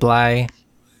Nellie Bly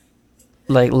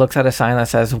like looks at a sign that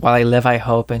says, "While I live, I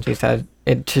hope," and she said,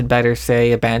 "It should better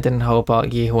say, abandon hope, all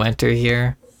ye who enter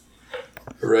here."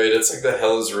 Right, it's like the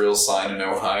hell is real sign in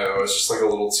Ohio. It's just like a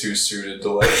little too suited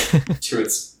to like to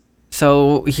its.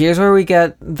 So here's where we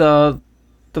get the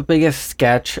biggest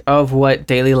sketch of what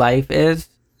daily life is.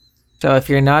 So if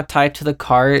you're not tied to the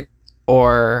cart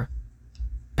or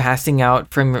passing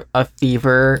out from a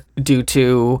fever due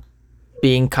to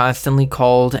being constantly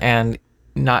cold and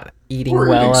not eating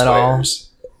well at all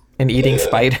and eating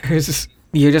spiders,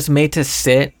 you're just made to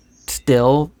sit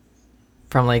still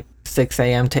from like 6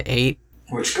 a.m. to 8.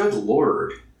 Which, good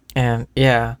lord. And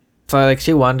yeah, so like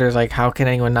she wonders like how can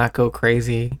anyone not go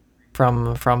crazy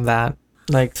from that.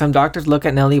 Like some doctors look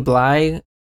at Nellie Bly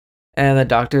and the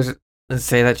doctors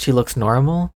say that she looks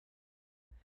normal,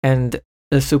 and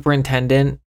the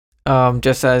superintendent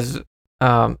just says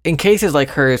in cases like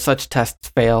hers such tests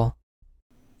fail.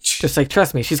 Just like,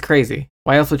 trust me, she's crazy.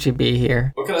 Why else would she be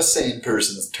here? What kind of sane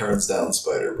person turns down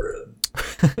spider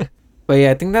bread? But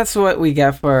yeah, I think that's what we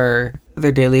get for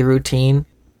their daily routine.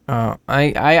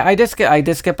 I did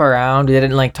skip around. We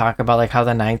didn't like talk about like how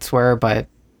the nights were, but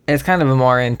it's kind of a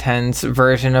more intense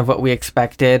version of what we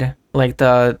expected. Like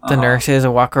the nurses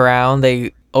walk around,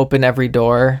 they open every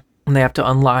door and they have to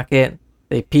unlock it.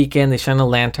 They peek in, they shine a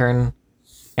lantern,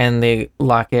 and they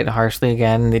lock it harshly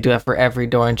again. And they do that for every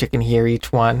door, and she can hear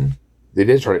each one. They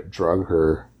did try to drug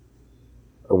her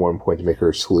at one point to make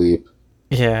her sleep.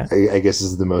 Yeah. I guess this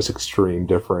is the most extreme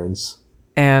difference.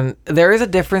 And there is a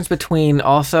difference between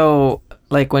also,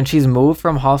 like, when she's moved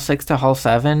from Hall 6 to Hall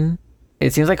 7,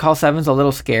 it seems like Hall 7's a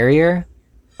little scarier.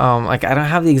 Like, I don't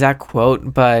have the exact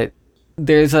quote, but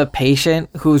there's a patient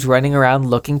who's running around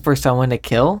looking for someone to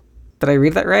kill. Did I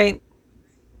read that right?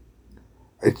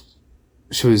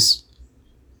 She's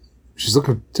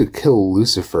looking to kill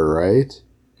Lucifer, right?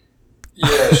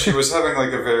 Yeah, she was having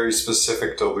like a very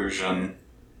specific delusion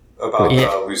about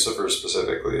Lucifer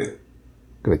specifically.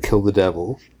 Gonna kill the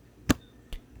devil.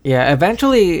 Yeah,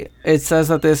 eventually it says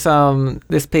that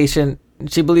this patient,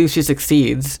 she believes she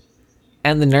succeeds,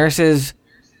 and the nurses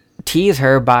tease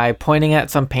her by pointing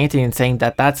at some painting and saying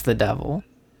that that's the devil,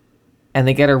 and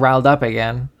they get her riled up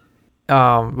again.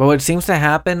 But what seems to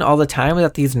happen all the time is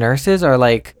that these nurses are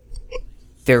like,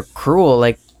 they're cruel,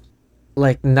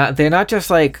 they're not just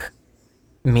like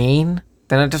mean,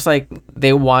 they're not just like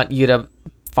they want you to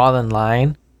fall in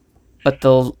line, but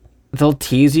they'll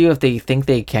tease you if they think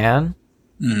they can.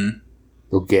 Mm-hmm.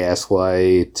 They'll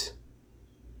gaslight,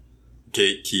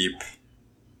 gatekeep,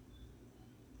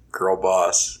 girl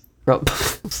boss.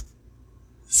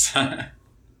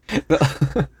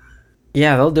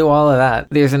 Yeah, they'll do all of that.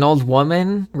 There's an old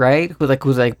woman, right,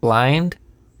 who's blind,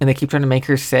 and they keep trying to make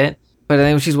her sit. But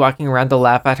then when she's walking around, they'll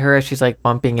laugh at her as she's like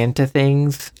bumping into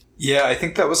things. Yeah, I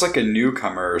think that was like a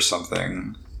newcomer or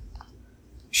something.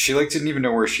 She like didn't even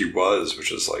know where she was,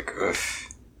 which is like, ugh.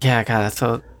 Yeah,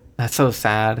 God, that's so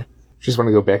sad. She just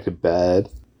wanted to go back to bed.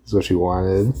 That's what she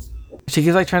wanted. She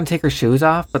keeps like trying to take her shoes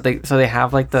off, but they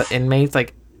have like the inmates they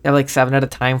have like 7 at a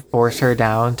time force her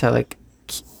down to like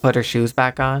put her shoes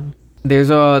back on. There's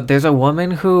a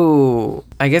woman who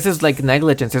I guess is like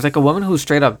negligence. There's like a woman who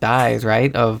straight up dies,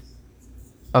 right? Of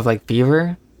like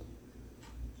fever.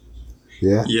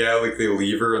 Yeah. Yeah, like they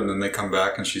leave her and then they come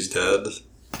back and she's dead.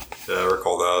 Yeah, I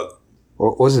recall that.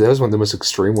 What was it? That was one of the most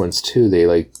extreme ones too. They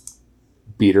like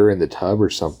beat her in the tub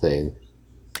or something.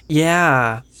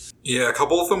 Yeah. Yeah, a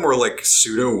couple of them were like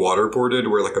pseudo waterboarded,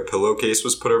 where like a pillowcase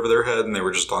was put over their head and they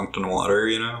were just dunked in water.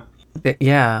 You know.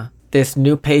 Yeah. This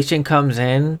new patient comes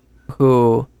in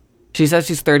who she says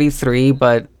she's 33,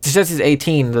 but she says she's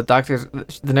 18.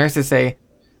 The nurses say,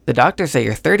 the doctors say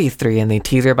you're 33, and they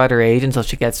tease her about her age until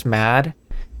she gets mad.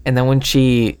 And then when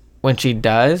she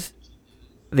does,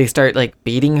 they start like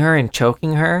beating her and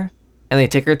choking her. and they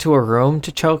take her to a room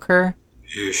to choke her.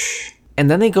 Eesh.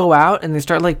 And then they go out and they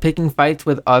start like picking fights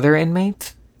with other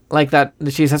inmates. Like that,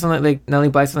 she says something like Nellie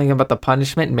Bly something about the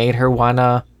punishment made her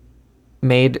wanna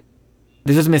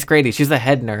this is Miss Grady. She's the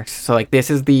head nurse, so like this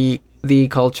is the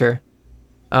culture.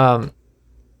 It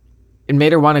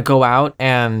made her want to go out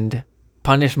and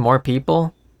punish more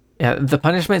people. Yeah, the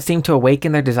punishment seemed to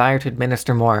awaken their desire to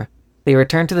administer more. They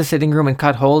returned to the sitting room and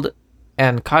caught hold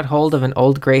of an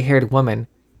old gray-haired woman,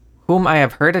 whom I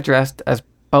have heard addressed as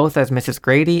both as Mrs.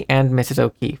 Grady and Mrs.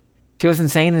 O'Keefe. She was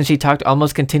insane, and she talked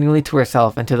almost continually to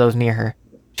herself and to those near her.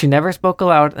 She never spoke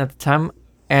aloud at the time,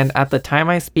 and at the time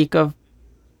I speak of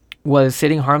was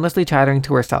sitting harmlessly chattering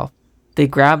to herself. They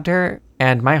grabbed her,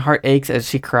 and my heart aches as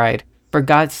she cried, "For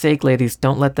God's sake, ladies,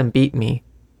 don't let them beat me."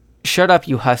 "Shut up,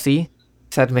 you hussy,"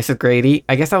 said Mrs. Grady.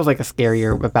 I guess that was like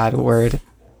a bad word.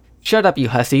 "Shut up, you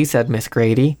hussy," said Miss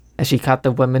Grady, as she caught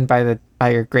the woman by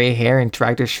her gray hair and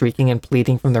dragged her shrieking and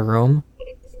pleading from the room.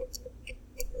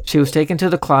 She was taken to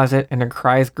the closet, and her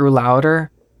cries grew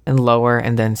louder and lower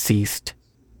and then ceased.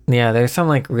 Yeah, there's some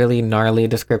like really gnarly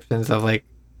descriptions of like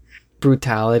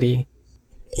brutality.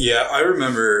 Yeah, I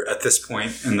remember at this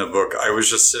point in the book, I was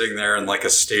just sitting there in like a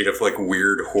state of like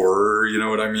weird horror, you know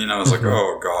what I mean? I was like,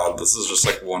 oh god, this is just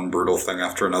like one brutal thing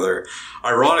after another.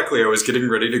 Ironically, I was getting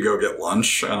ready to go get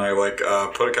lunch, and I like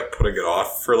kept putting it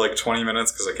off for like 20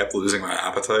 minutes because I kept losing my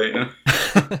appetite.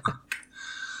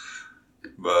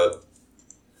 But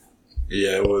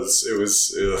yeah, it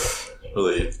was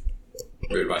really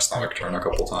made my stomach turn a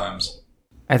couple times.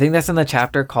 I think that's in the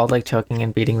chapter called like choking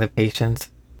and beating the patients.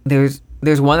 There's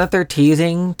one that they're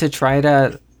teasing to try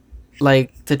to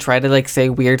say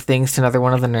weird things to another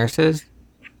one of the nurses,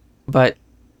 but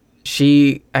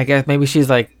I guess maybe she's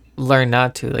like learned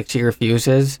not to, like she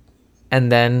refuses,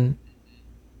 and then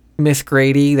Miss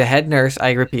Grady, the head nurse,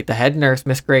 I repeat, the head nurse,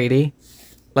 Miss Grady,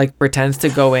 like pretends to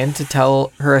go in to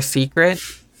tell her a secret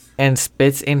and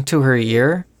spits into her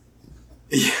ear.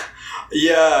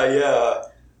 Yeah.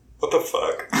 What the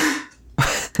fuck?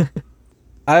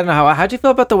 I don't know how'd you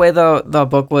feel about the way the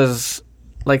book was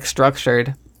like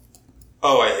structured?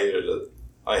 Oh, I hated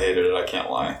it. I can't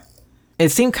lie. It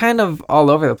seemed kind of all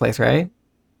over the place, right?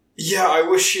 Yeah, I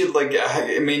wish she had like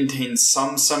maintained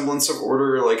some semblance of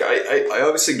order. Like I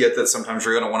obviously get that sometimes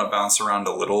you're gonna want to bounce around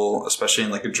a little, especially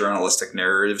in like a journalistic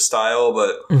narrative style,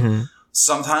 but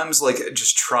sometimes like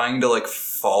just trying to like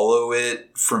follow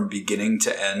it from beginning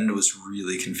to end was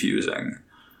really confusing.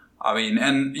 I mean,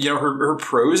 and you know, her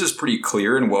prose is pretty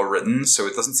clear and well written, so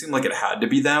it doesn't seem like it had to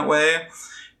be that way.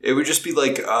 It would just be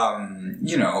like,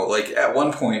 you know, like at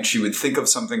one point she would think of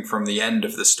something from the end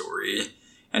of the story,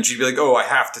 and she'd be like, "Oh, I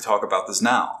have to talk about this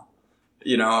now,"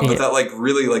 you know. But that like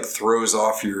really like throws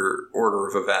off your order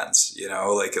of events, you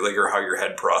know, like or how your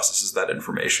head processes that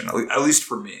information. At least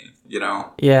for me, you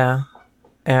know. Yeah,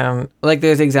 like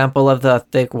there's an example of the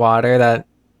thick water that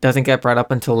doesn't get brought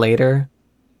up until later.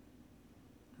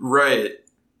 Right.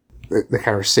 The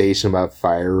conversation about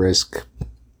fire risk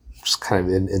just kind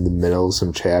of in the middle of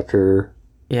some chapter.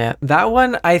 Yeah, that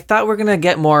one, I thought we're going to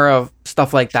get more of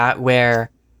stuff like that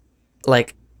where,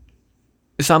 like,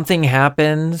 something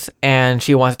happens and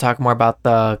she wants to talk more about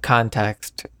the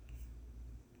context.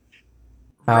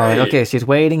 Right. Okay, she's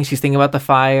waiting, she's thinking about the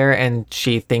fire, and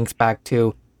she thinks back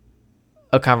to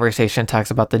a conversation,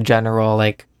 talks about the general,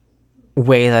 like,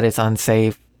 way that it's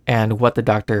unsafe and what the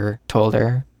doctor told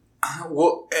her.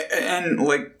 Well, and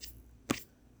like,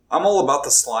 I'm all about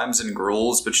the slimes and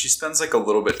gruels, but she spends like a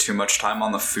little bit too much time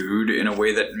on the food in a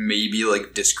way that maybe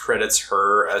like discredits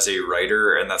her as a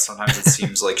writer, and that sometimes it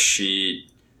seems like she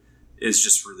is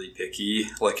just really picky.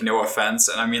 Like, no offense,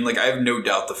 and I mean, like, I have no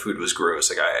doubt the food was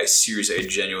gross. Like, I seriously, I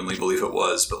genuinely believe it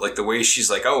was, but like the way she's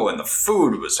like, oh, and the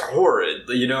food was horrid,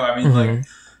 you know? I mean, like.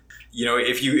 You know,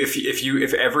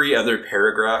 if every other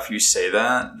paragraph you say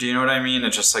that, do you know what I mean? It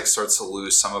just like starts to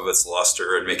lose some of its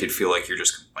luster and make it feel like you're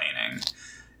just complaining.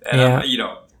 And you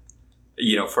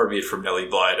know, far be it from Nellie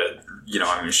Bly to, you know,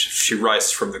 I mean, she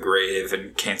rises from the grave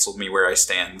and canceled me where I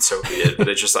stand, so be it. But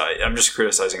it's just I'm just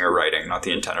criticizing her writing, not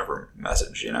the intent of her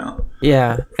message, you know?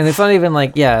 Yeah, and it's not even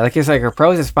like like it's like her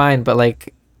prose is fine, but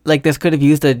like this could have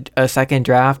used a second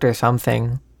draft or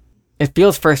something. It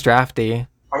feels first drafty.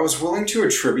 I was willing to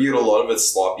attribute a lot of its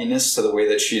sloppiness to the way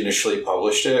that she initially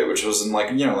published it, which was in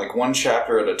like, you know, like one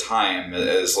chapter at a time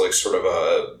as like sort of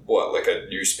like a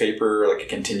newspaper, like a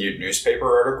continued newspaper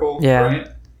article, right?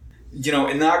 You know,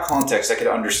 in that context, I could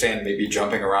understand maybe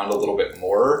jumping around a little bit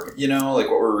more, you know, like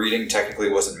what we're reading technically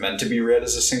wasn't meant to be read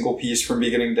as a single piece from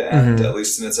beginning to end, at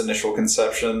least in its initial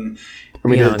conception. I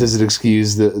mean, does it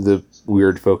excuse the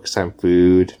weird focus on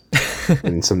food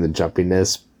and some of the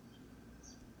jumpiness?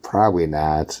 probably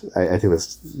not. I think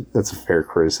that's a fair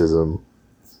criticism.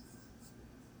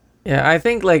 Yeah, I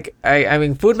think like I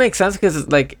mean food makes sense because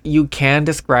like you can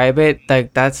describe it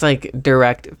like that's like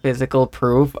direct physical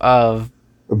proof of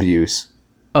Abuse.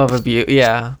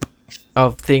 Yeah,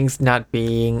 of things not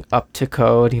being up to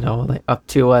code, you know, like up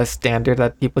to a standard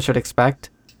that people should expect.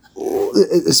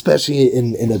 Especially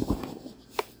in a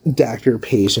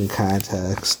doctor-patient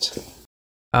context.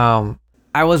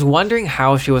 I was wondering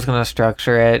how she was gonna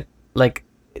structure it. Like,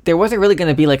 there wasn't really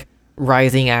gonna be like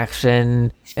rising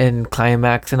action and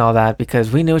climax and all that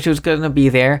because we knew she was gonna be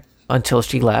there until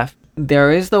she left.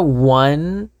 There is the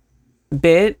one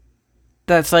bit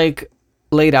that's like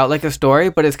laid out like a story,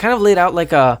 but it's kind of laid out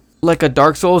like a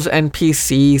Dark Souls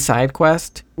NPC side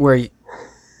quest where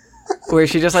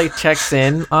she just like checks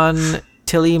in on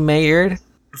Tilly Maynard.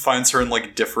 Finds her in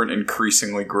like different,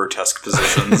 increasingly grotesque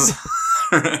positions.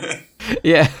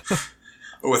 Yeah.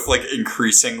 With like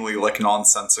increasingly like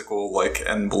nonsensical like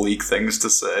and bleak things to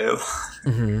say.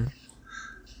 Mm-hmm.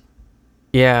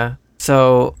 Yeah.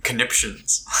 So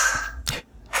conniptions.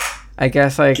 I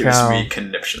guess like gives me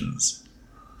conniptions.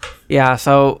 Yeah.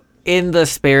 So in the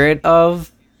spirit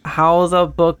of how the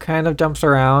book kind of jumps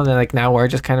around, and like now we're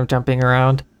just kind of jumping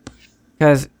around,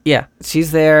 because yeah,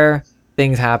 she's there,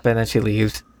 things happen, and she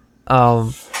leaves.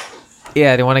 Yeah.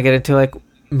 Do you want to get into like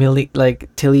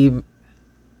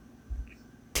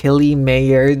Tilly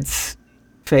Maynard's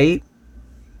fate?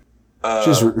 She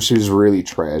was really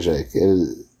tragic.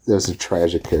 That was a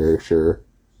tragic character.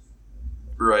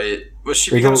 Right. But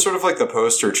she becomes sort of like the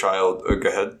poster child. Oh, go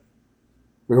ahead.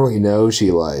 We don't really know if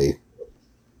she like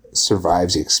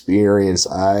survives the experience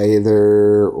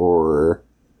either, or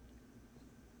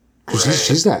because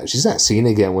she's not seen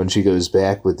again when she goes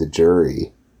back with the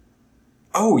jury.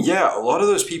 Oh yeah, a lot of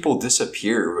those people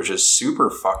disappear, which is super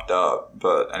fucked up.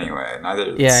 But anyway,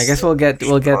 neither. Yeah, I guess we'll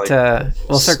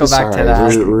circle back to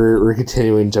that. We're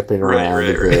continuing jumping around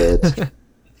a bit.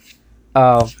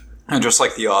 And just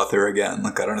like the author again,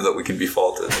 like I don't know that we can be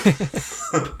faulted.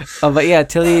 But yeah,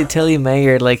 Tilly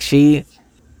Maynard, like she,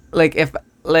 like if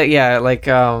I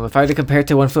had to compare it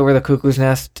to One Flew Over the Cuckoo's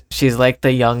Nest, she's like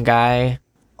the young guy.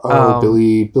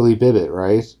 Billy Bibbit,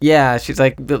 right? Yeah, she's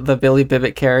like the Billy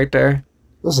Bibbit character.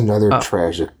 That was another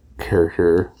tragic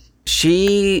character.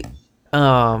 She,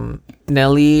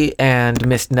 Nellie and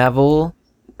Miss Neville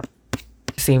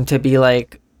seem to be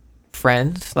like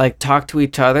friends, like talk to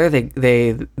each other.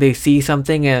 They see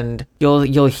something and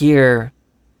you'll hear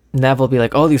Neville be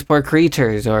like, "Oh, these poor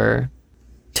creatures," or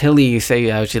Tilly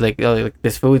say, "She like, oh, like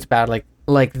this food's bad."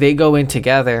 Like they go in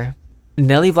together.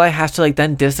 Nellie Bly has to like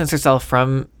then distance herself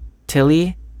from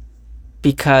Tilly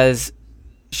because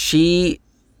she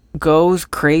goes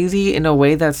crazy in a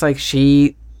way that's like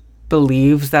she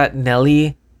believes that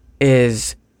Nellie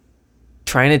is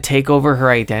trying to take over her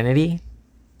identity.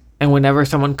 And whenever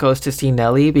someone goes to see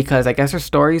Nellie, because I guess her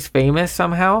story's famous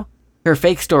somehow, her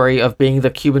fake story of being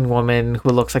the Cuban woman who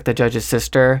looks like the judge's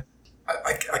sister.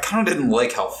 I kind of didn't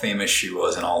like how famous she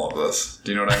was in all of this.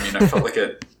 Do you know what I mean? I felt like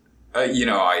it,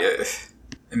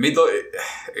 it made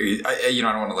I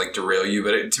don't want to like derail you,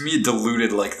 but to me it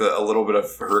diluted like a little bit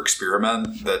of her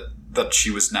experiment that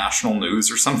she was national news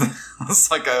or something.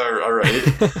 It's like, all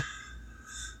right.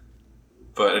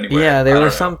 But anyway. Yeah, there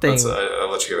was something. I'll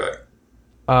let you go back.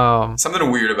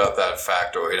 Something weird about that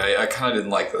factoid. I kind of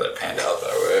didn't like that it panned out that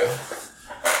way.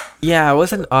 Yeah, it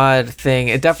was an odd thing.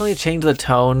 It definitely changed the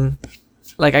tone.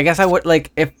 Like, I guess I would,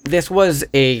 like, if this was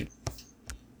a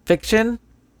fiction,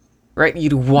 right,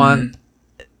 you'd want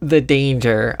the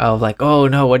danger of, like, oh,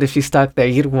 no, what if she's stuck there?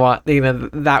 You'd want,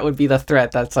 that would be the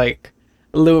threat that's, like,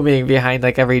 looming behind,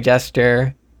 like, every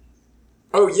gesture.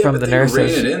 Oh, yeah, from but the they nurses.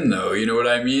 rein it in, though. You know what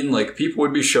I mean? Like, people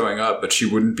would be showing up, but she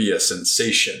wouldn't be a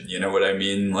sensation. You know what I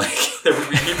mean? Like, there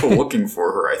would be people looking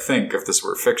for her, I think, if this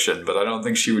were fiction, but I don't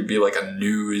think she would be, like, a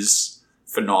news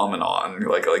phenomenon,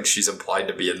 like she's implied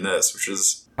to be in this, which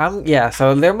is... Yeah,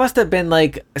 so there must have been,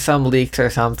 like, some leaks or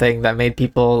something that made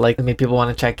people want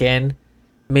to check in.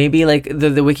 Maybe, like, the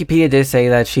Wikipedia did say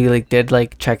that she, like, did,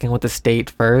 like, check in with the state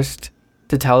first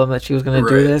to tell them that she was going to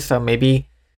do this, so maybe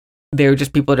they were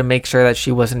just people to make sure that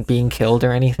she wasn't being killed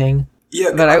or anything. Yeah,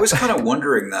 but I was kind of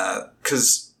wondering that,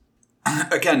 because,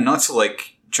 again, not to,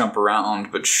 like, jump around,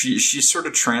 but she sort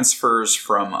of transfers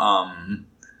from,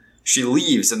 she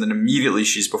leaves and then immediately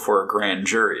she's before a grand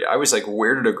jury. I was like,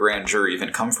 where did a grand jury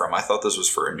even come from? I thought this was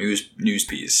for a news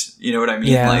piece. You know what I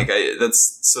mean? Yeah. Like,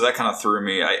 so that kind of threw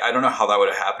me. I don't know how that would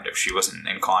have happened if she wasn't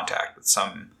in contact with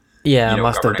some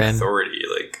must have governing been authority.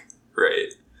 Like,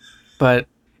 right. But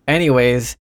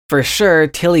anyways, for sure,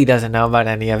 Tilly doesn't know about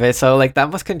any of it. So, like, that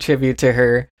must contribute to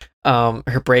her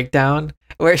breakdown.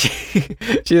 where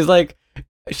she's like,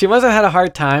 she must have had a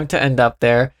hard time to end up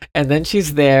there, and then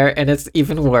she's there, and it's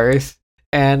even worse.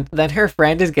 And then her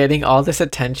friend is getting all this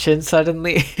attention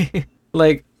suddenly,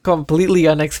 like completely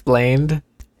unexplained.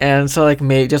 And so like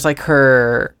maybe just like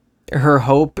her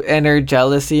hope and her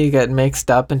jealousy get mixed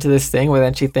up into this thing where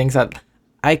then she thinks that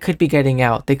I could be getting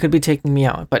out. They could be taking me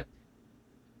out, but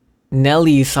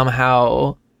Nellie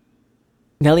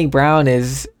Brown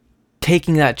is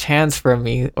taking that chance from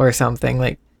me or something.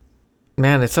 Like,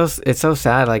 man, it's so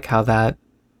sad like how that.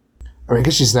 I mean,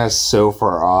 because she's not so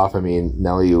far off. I mean,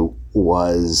 Nellie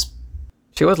was.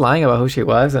 She was lying about who she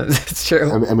was, and it's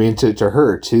true. I mean, to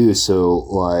her too. So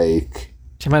like,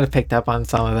 she might have picked up on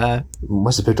some of that.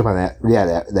 Must have picked up on that.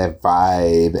 Yeah, that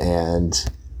vibe, and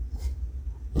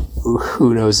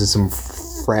who knows, in some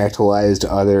fractalized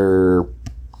other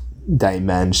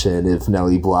dimension, if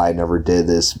Nellie Bly never did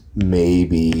this,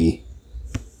 maybe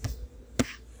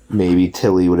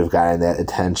Tilly would have gotten that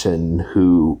attention.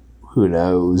 Who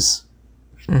knows?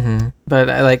 Mm-hmm. But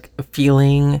I like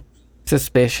feeling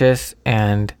suspicious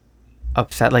and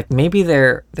upset. Like maybe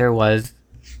there was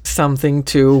something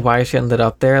to why she ended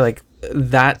up there. Like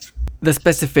that, the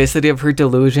specificity of her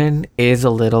delusion is a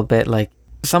little bit like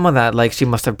some of that. Like she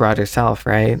must have brought herself,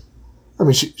 right? I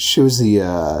mean, she was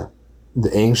the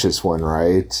anxious one,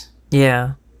 right?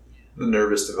 Yeah. The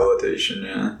nervous debilitation.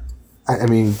 Yeah. I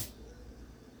mean,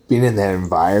 being in that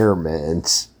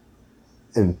environment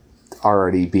and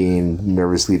already being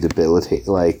nervously debilitated,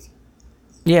 like,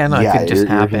 yeah, no, it could just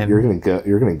happen. You're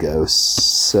gonna go.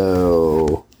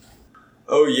 So,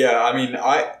 oh yeah, I mean,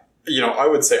 I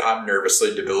would say I'm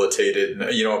nervously debilitated.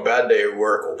 A bad day at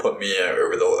work will put me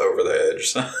over the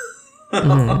edge.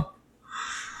 Mm-hmm.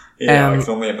 Yeah, I can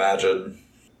only imagine.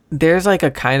 There's like a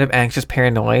kind of anxious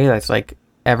paranoia that's like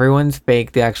everyone's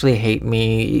fake. They actually hate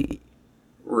me,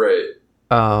 right?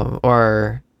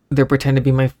 Or they pretend to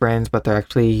be my friends, but they're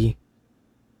actually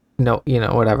no,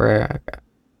 whatever.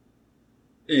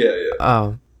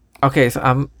 Yeah. Okay, so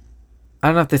I don't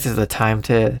know if this is the time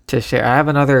to share. I have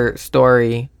another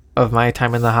story of my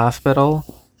time in the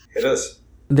hospital. It is.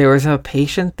 There was a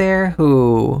patient there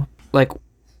who, like,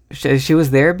 she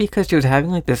was there because she was having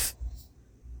like this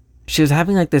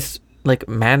like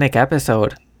manic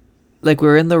episode. Like we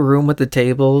were in the room with the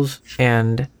tables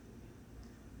and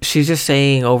she's just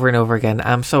saying over and over again,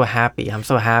 I'm so happy.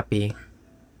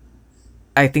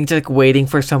 I think just like waiting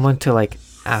for someone to like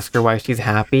ask her why she's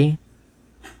happy.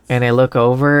 And I look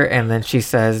over and then she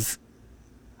says,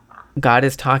 God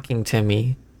is talking to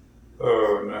me.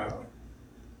 Oh no.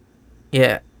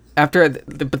 Yeah.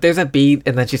 But there's a beat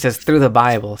and then she says through the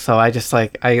Bible. So I just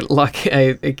like, I lock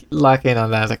in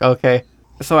on that. I was like, okay.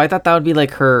 So I thought that would be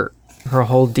like her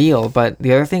whole deal. But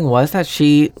the other thing was that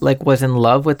she like was in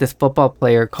love with this football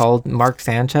player called Mark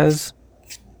Sanchez.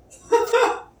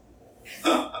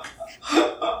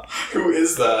 Who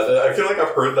is that? I feel like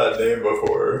I've heard that name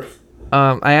before.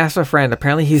 I asked a friend.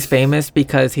 Apparently he's famous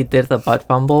because he did the butt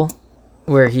fumble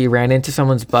where he ran into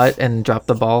someone's butt and dropped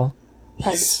the ball.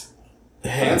 He's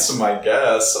handsome, I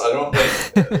guess. I don't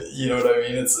think, you know what I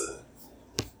mean? It's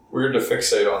weird to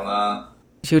fixate on that.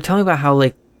 She would tell me about how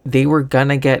like they were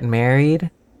gonna get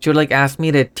married. She would like ask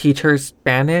me to teach her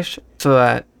Spanish so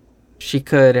that she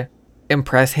could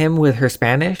impress him with her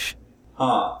Spanish.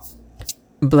 Huh.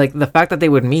 But like the fact that they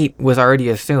would meet was already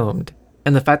assumed.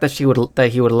 And the fact that he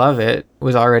would love it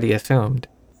was already assumed.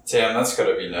 Damn, that's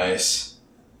gotta be nice.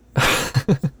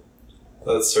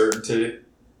 That certainty.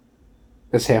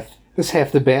 That's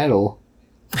half the battle.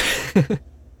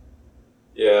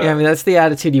 Yeah, I mean that's the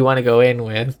attitude you want to go in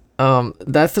with.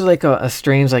 That's like a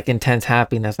strange, like intense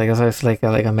happiness. Like it's like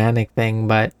a manic thing.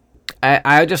 But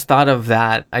I just thought of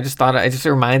that. It just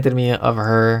reminded me of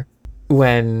her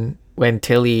when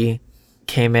Tilly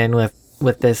came in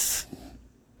with this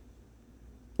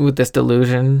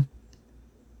delusion.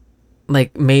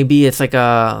 Like maybe it's like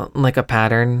a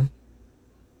pattern.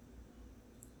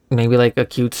 Maybe like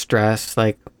acute stress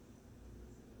like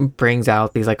brings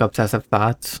out these like obsessive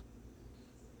thoughts.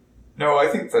 No, I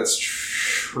think that's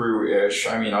true-ish.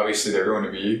 I mean, obviously they're going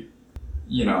to be,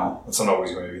 it's not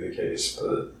always going to be the case,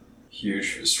 but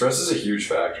stress is a huge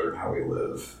factor in how we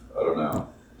live. I don't know.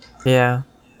 Yeah.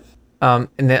 And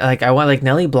then, like I want like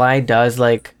Nellie Bly does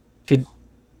like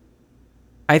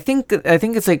I think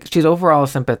it's like she's overall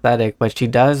sympathetic, but she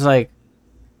does like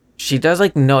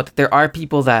note that there are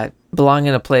people that belong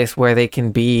in a place where they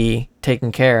can be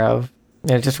taken care of.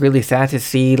 And it's just really sad to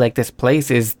see like this place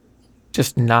is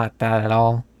just not that at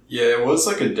all. Yeah, it was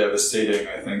like a devastating,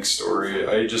 I think, story.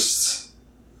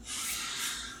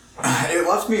 It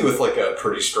left me with like a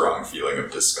pretty strong feeling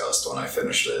of disgust when I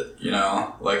finished it, you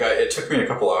know? Like, it took me a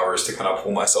couple hours to kind of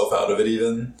pull myself out of it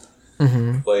even.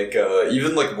 Mm-hmm. Like,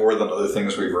 even like more than other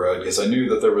things we've read, because I knew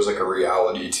that there was like a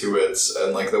reality to it,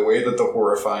 and like the way that the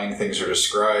horrifying things are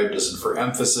described isn't for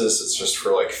emphasis, it's just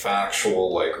for like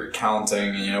factual, like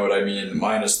recounting, you know what I mean?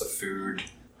 Minus the food.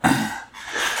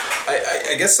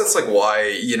 I guess that's like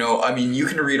why, you know, I mean, you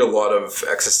can read a lot of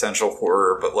existential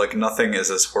horror, but like nothing is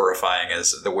as horrifying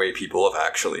as the way people have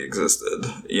actually existed,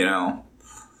 you know?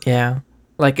 Yeah.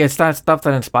 Like, it's that stuff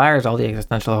that inspires all the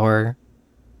existential horror.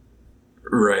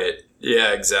 Right.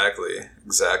 Yeah, exactly.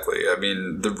 Exactly. I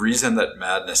mean, the reason that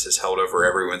madness is held over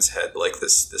everyone's head like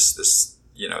this,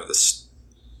 you know, this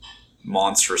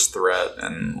monstrous threat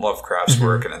in Lovecraft's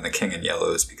work and in The King in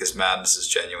Yellow is because madness is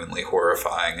genuinely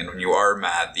horrifying, and when you are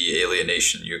mad, the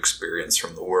alienation you experience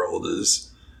from the world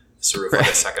is sort of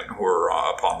like a second horror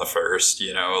upon the first,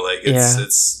 you know, like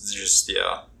it's just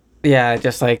yeah,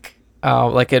 just like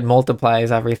it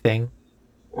multiplies everything.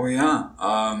 Well, yeah.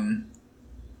 I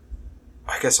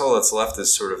guess all that's left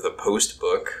is sort of the post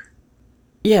book.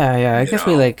 Yeah, I guess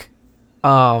we like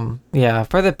for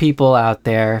the people out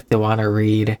there, if they want to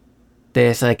read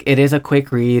this, like, it is a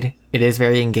quick read, it is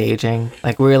very engaging.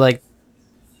 Like, we were like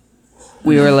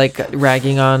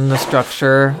ragging on the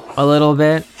structure a little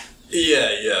bit.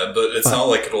 Yeah, but it's not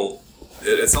like it'll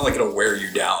wear you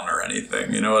down or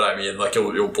anything, you know what I mean? Like,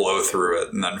 you'll blow through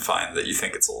it and then find that you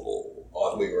think it's a little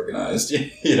oddly organized,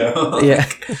 you know? Yeah.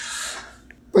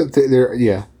 But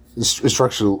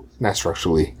not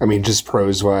structurally. I mean, just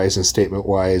prose wise and statement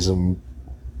wise, and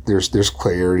there's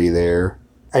clarity there.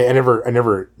 I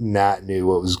never not knew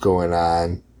what was going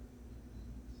on.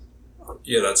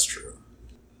 Yeah, that's true.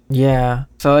 Yeah.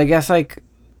 So I guess look,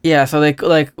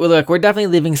 we're definitely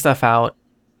leaving stuff out.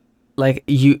 Like,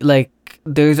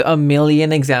 there's a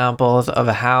million examples of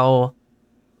how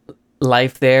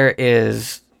life there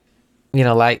is, you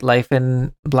know, like life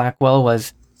in Blackwell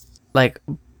was like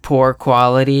poor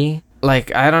quality.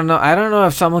 Like, I don't know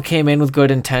if someone came in with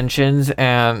good intentions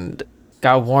and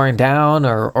got worn down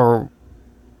or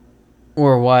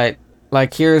what.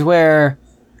 Like, here's where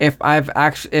if I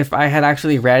had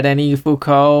actually read any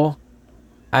Foucault,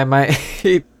 I might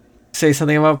say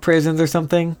something about prisons or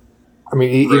something. I mean,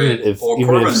 even if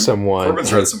someone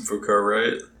Corbin's read some Foucault,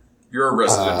 right? You're a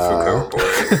resident Foucault boy.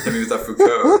 Hit me with that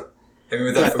Foucault.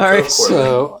 All right,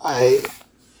 so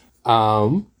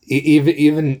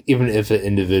even if an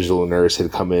individual nurse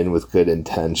had come in with good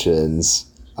intentions,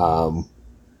 the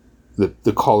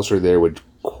culture there would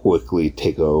quickly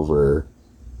take over.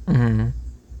 Mm-hmm.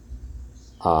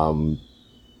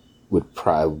 Would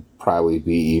probably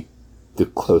be the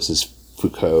closest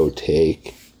Foucault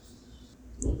take.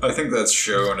 I think that's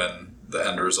shown in the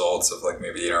end results of like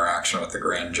maybe the interaction with the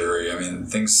grand jury. I mean,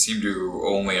 things seem to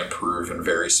only improve in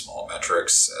very small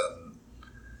metrics, and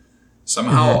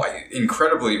somehow,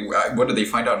 incredibly, what did they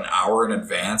find out an hour in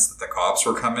advance that the cops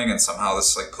were coming, and somehow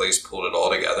this like place pulled it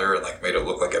all together and like made it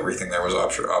look like everything there was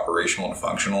operational and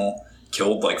functional.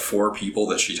 Killed like 4 people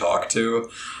that she talked to.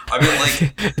 I mean,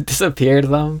 like disappeared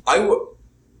them.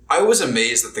 I was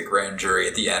amazed that the grand jury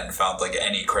at the end found like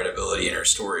any credibility in her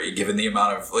story, given the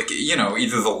amount of like, you know,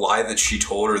 either the lie that she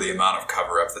told or the amount of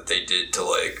cover up that they did to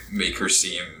like make her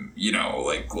seem, you know,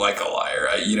 like a liar.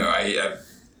 I'm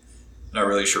not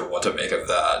really sure what to make of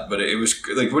that, but it was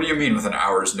like, what do you mean with an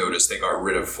hour's notice they got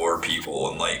rid of 4 people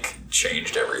and like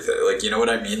changed everything? Like, you know what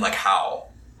I mean? Like, how?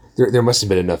 There must have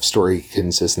been enough story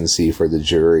consistency for the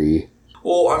jury.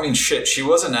 Well, I mean, shit, she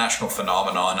was a national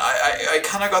phenomenon. I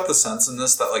kind of got the sense in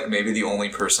this that, like, maybe the only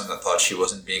person that thought she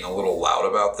wasn't being a little loud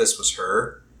about this was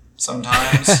her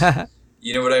sometimes.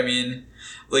 You know what I mean?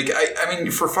 Like, I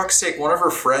mean, for fuck's sake, one of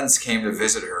her friends came to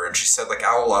visit her, and she said, like,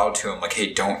 out loud to him, like,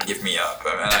 hey, don't give me up.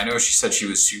 And I know she said she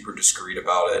was super discreet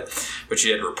about it, but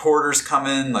she had reporters come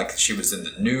in, like, she was in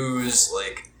the news,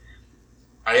 like...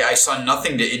 I saw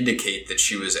nothing to indicate that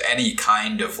she was any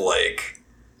kind of, like,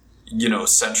 you know,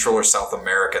 Central or South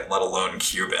American, let alone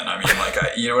Cuban. I mean, like,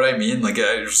 you know what I mean? Like,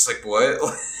 I was just like, what?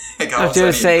 Like, how was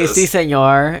just say, si,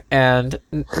 senor, and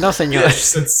no, senor. Yeah, she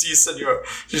said, si, senor.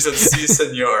 She said, si,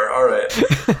 senor. All right.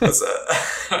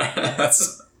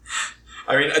 That's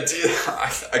I mean,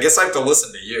 I guess I have to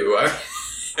listen to you.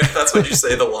 If that's what you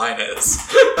say the line is.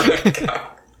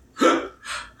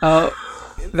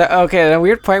 Okay, the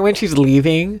weird point when she's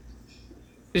leaving,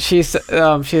 she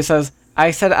says,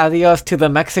 I said adios to the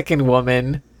Mexican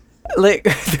woman. Like,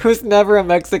 there was never a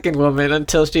Mexican woman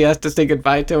until she has to say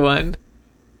goodbye to one.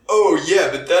 Oh, yeah,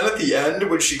 but then at the end,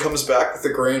 when she comes back with the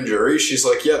grand jury, she's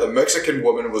like, yeah, the Mexican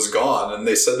woman was gone, and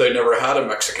they said they never had a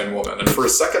Mexican woman. And for a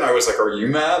second, I was like, are you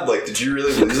mad? Like, did you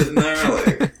really lose it in there?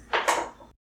 Like,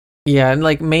 Yeah, and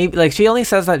like maybe like she only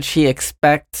says that she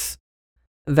expects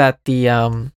that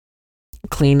the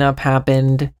cleanup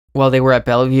happened while they were at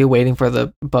Bellevue waiting for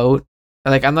the boat.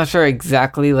 Like, I'm not sure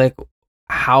exactly like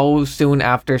how soon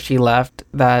after she left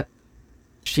that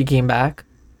she came back.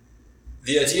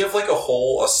 the idea of like a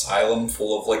whole asylum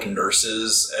full of like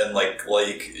nurses and like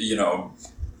you know,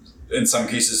 in some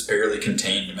cases barely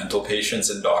contained mental patients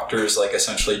and doctors, like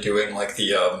essentially doing like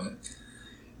the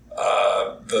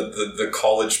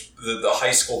college the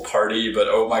high school party, but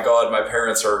oh my god, my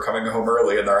parents are coming home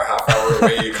early and they're a half hour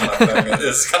away kind of thing.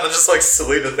 It's kind of just like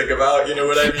silly to think about, you know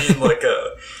what I mean? Like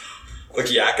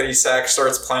Yakety Sax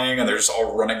starts playing and they're just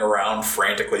all running around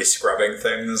frantically scrubbing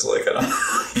things. Like, I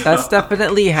don't, That's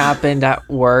definitely happened at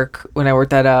work when I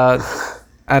worked at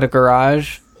a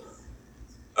garage.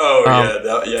 Oh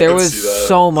yeah, there was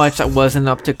so much that wasn't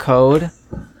up to code,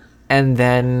 and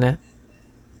then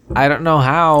I don't know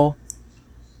how.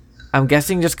 I'm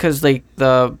guessing just because like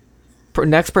the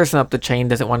next person up the chain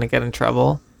doesn't want to get in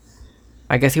trouble.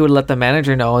 I guess he would let the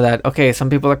manager know that, okay, some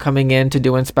people are coming in to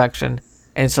do inspection.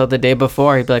 And so the day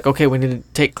before, he'd be like, okay, we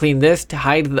need to clean this, to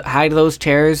hide those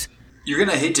chairs. You're going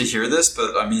to hate to hear this,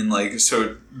 but I mean, like,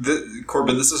 so,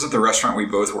 Corbin, this isn't the restaurant we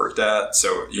both worked at,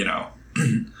 so, you know.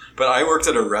 But I worked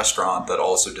at a restaurant that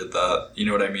also did that. You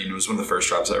know what I mean? It was one of the first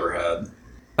jobs I ever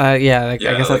had. Yeah, I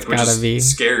guess that's gotta be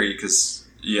scary, because,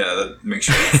 yeah, that makes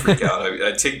you freak out.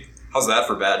 I take, how's that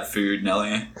for bad food,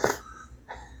 Nellie?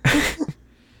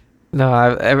 No,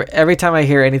 every time I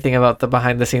hear anything about the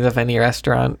behind the scenes of any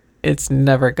restaurant, it's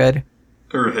never good.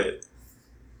 Right.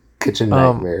 Kitchen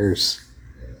nightmares.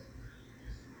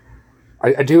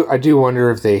 I do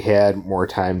wonder if they had more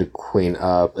time to clean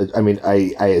up. I mean,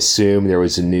 I assume there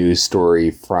was a news story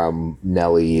from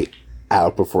Nellie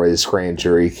out before this grand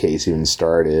jury case even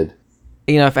started.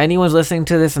 You know, if anyone's listening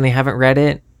to this and they haven't read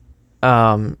it,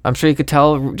 I'm sure you could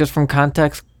tell just from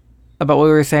context about what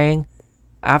we were saying.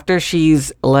 After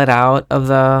she's let out of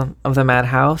the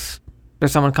madhouse,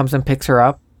 there's someone comes and picks her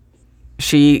up.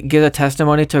 She gives a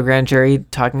testimony to a grand jury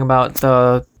talking about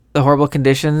the horrible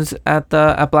conditions at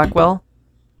Blackwell.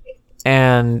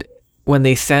 And when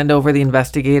they send over the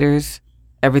investigators,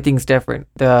 everything's different.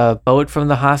 The boat from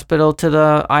the hospital to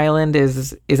the island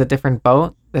is a different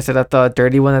boat. They said that the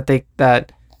dirty one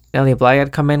that Nellie Bly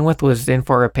had come in with was in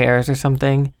for repairs or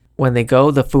something. When they go,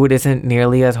 the food isn't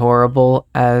nearly as horrible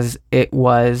as it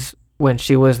was when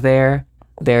she was there.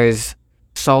 There's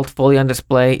salt fully on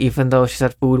display, even though she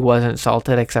said food wasn't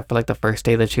salted except for like the first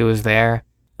day that she was there.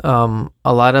 A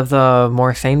lot of the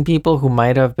more sane people who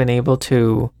might have been able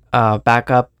to back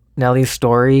up Nellie's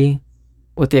story,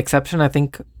 with the exception, I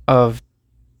think, of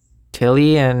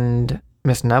Tilly and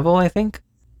Miss Neville, I think,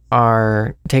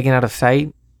 are taken out of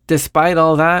sight. Despite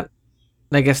all that,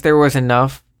 I guess there was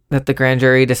enough that the grand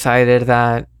jury decided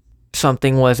that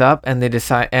something was up, and they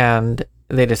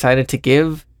decided to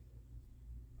give,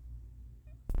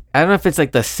 I don't know if it's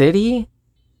like the city.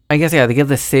 I guess, yeah, they give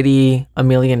the city $1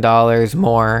 million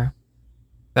more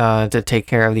to take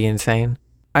care of the insane.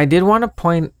 I did want to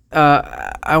point,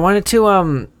 I wanted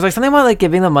to, like something about like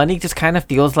giving the money just kind of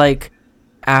feels like,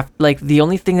 like the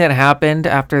only thing that happened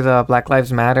after the Black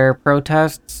Lives Matter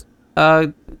protests,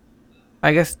 I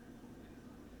guess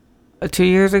 2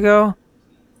 years ago,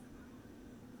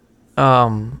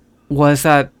 was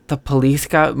that the police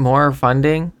got more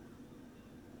funding.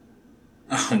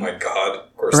 Oh my god,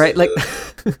 of course. Right, like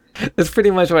that's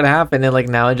pretty much what happened. And like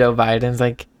now Joe Biden's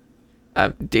like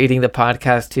dating the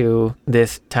podcast to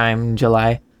this time in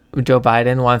July. Joe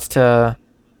Biden wants to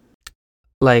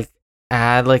like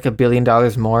add like $1 billion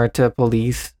more to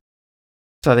police,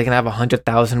 so they can have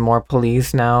 100,000 more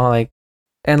police now. Like,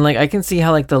 and like I can see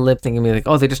how like the lip thing can be like,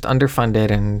 oh, they're just underfunded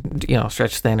and, you know,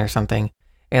 stretched thin or something.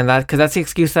 And that, because that's the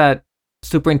excuse that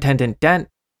Superintendent Dent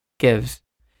gives.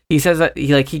 He says that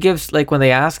he gives, like, when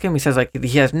they ask him, he says like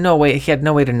he had no way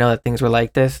to know that things were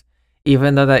like this,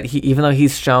 even though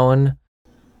he's shown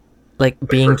like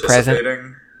being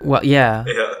present. Well, yeah.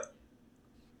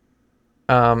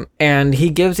 And he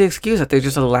gives the excuse that there's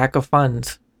just a lack of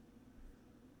funds.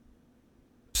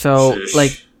 So Sheesh.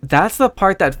 Like that's the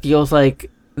part that feels like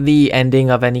the ending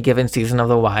of any given season of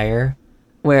The Wire,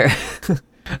 where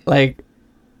like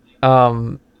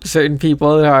certain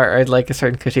people who are like a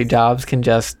certain cushy jobs can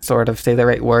just sort of say the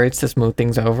right words to smooth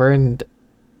things over, and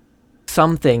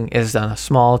something is done, a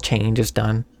small change is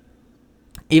done.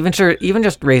 Even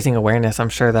just raising awareness, I'm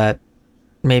sure that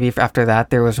maybe after that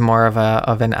there was more of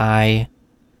an eye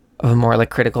a more like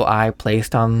critical eye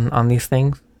placed on these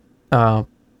things. But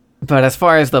as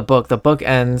far as the book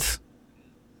ends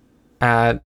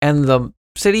and the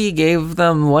city gave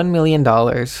them $1 million.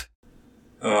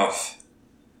 Oh,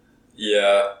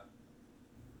 yeah.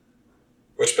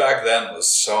 Which back then was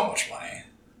so much money.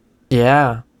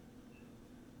 Yeah.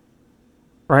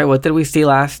 Right, what did we see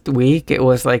last week? It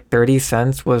was like 30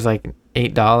 cents was like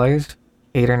 $8, $8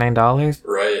 or $9.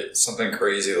 Right, something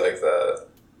crazy like that.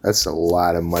 That's a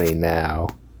lot of money now.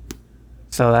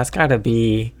 So that's gotta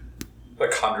be...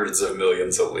 Like hundreds of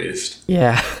millions at least.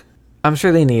 Yeah. I'm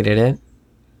sure they needed it.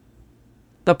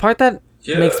 The part that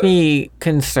makes me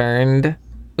concerned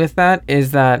with that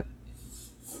is that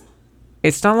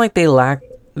it's not like they lack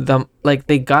the... Like,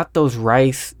 they got those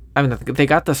rice... I mean, they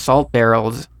got the salt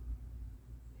barrels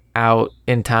out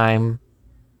in time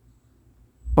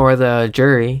for the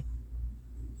jury.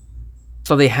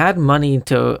 So they had money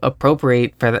to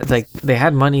appropriate for that. Like, they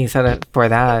had money set up for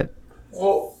that.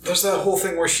 Well, there's that whole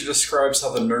thing where she describes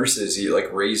how the nurses eat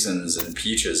like raisins and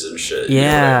peaches and shit.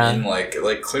 Yeah. You know what I mean?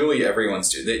 Like clearly everyone's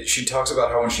doing. She talks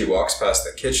about how when she walks past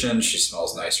the kitchen, she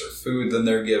smells nicer food than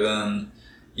they're given.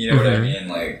 You know what I mean?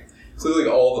 Like, clearly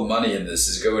all the money in this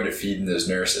is going to feeding those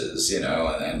nurses, you know,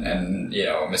 and you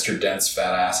know, Mr. Dent's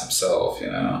fat ass himself, you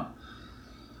know.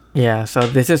 Yeah, so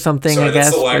this is something, Sorry, I guess...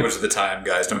 that's the language of the time,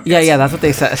 guys. Don't Yeah, that's what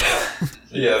they said.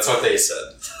 Yeah, that's what they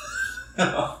said.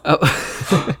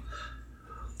 Oh.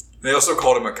 They also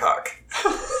called him a cock.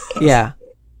 Yeah.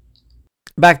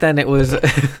 Back then it was... A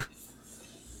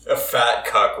fat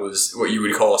cuck was what you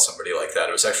would call somebody like that.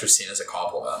 It was actually seen as a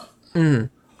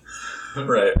compliment.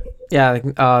 Right. Yeah,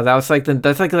 that was like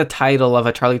that's like the title of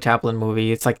a Charlie Chaplin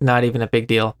movie. It's like not even a big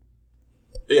deal.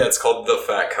 Yeah, it's called The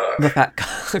Fat Cuck. The Fat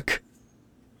Cuck.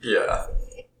 Yeah.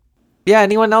 Yeah,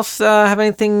 anyone else have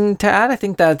anything to add? I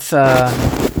think that's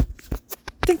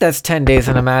 10 Days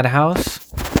in a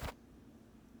Madhouse.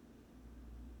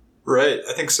 Right,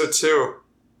 I think so too.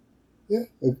 Yeah,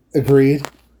 agreed.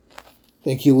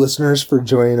 Thank you, listeners, for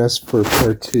joining us for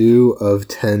part 2 of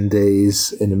 10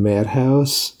 Days in a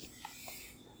Madhouse.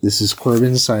 This is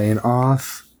Corbin signing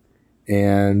off,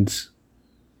 and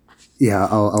yeah,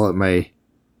 I'll let my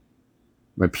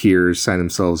peers sign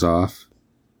themselves off.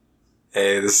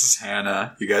 Hey, this is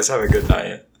Hannah. You guys have a good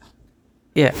night.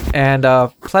 Yeah, and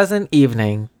pleasant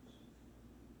evening.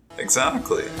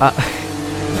 Exactly.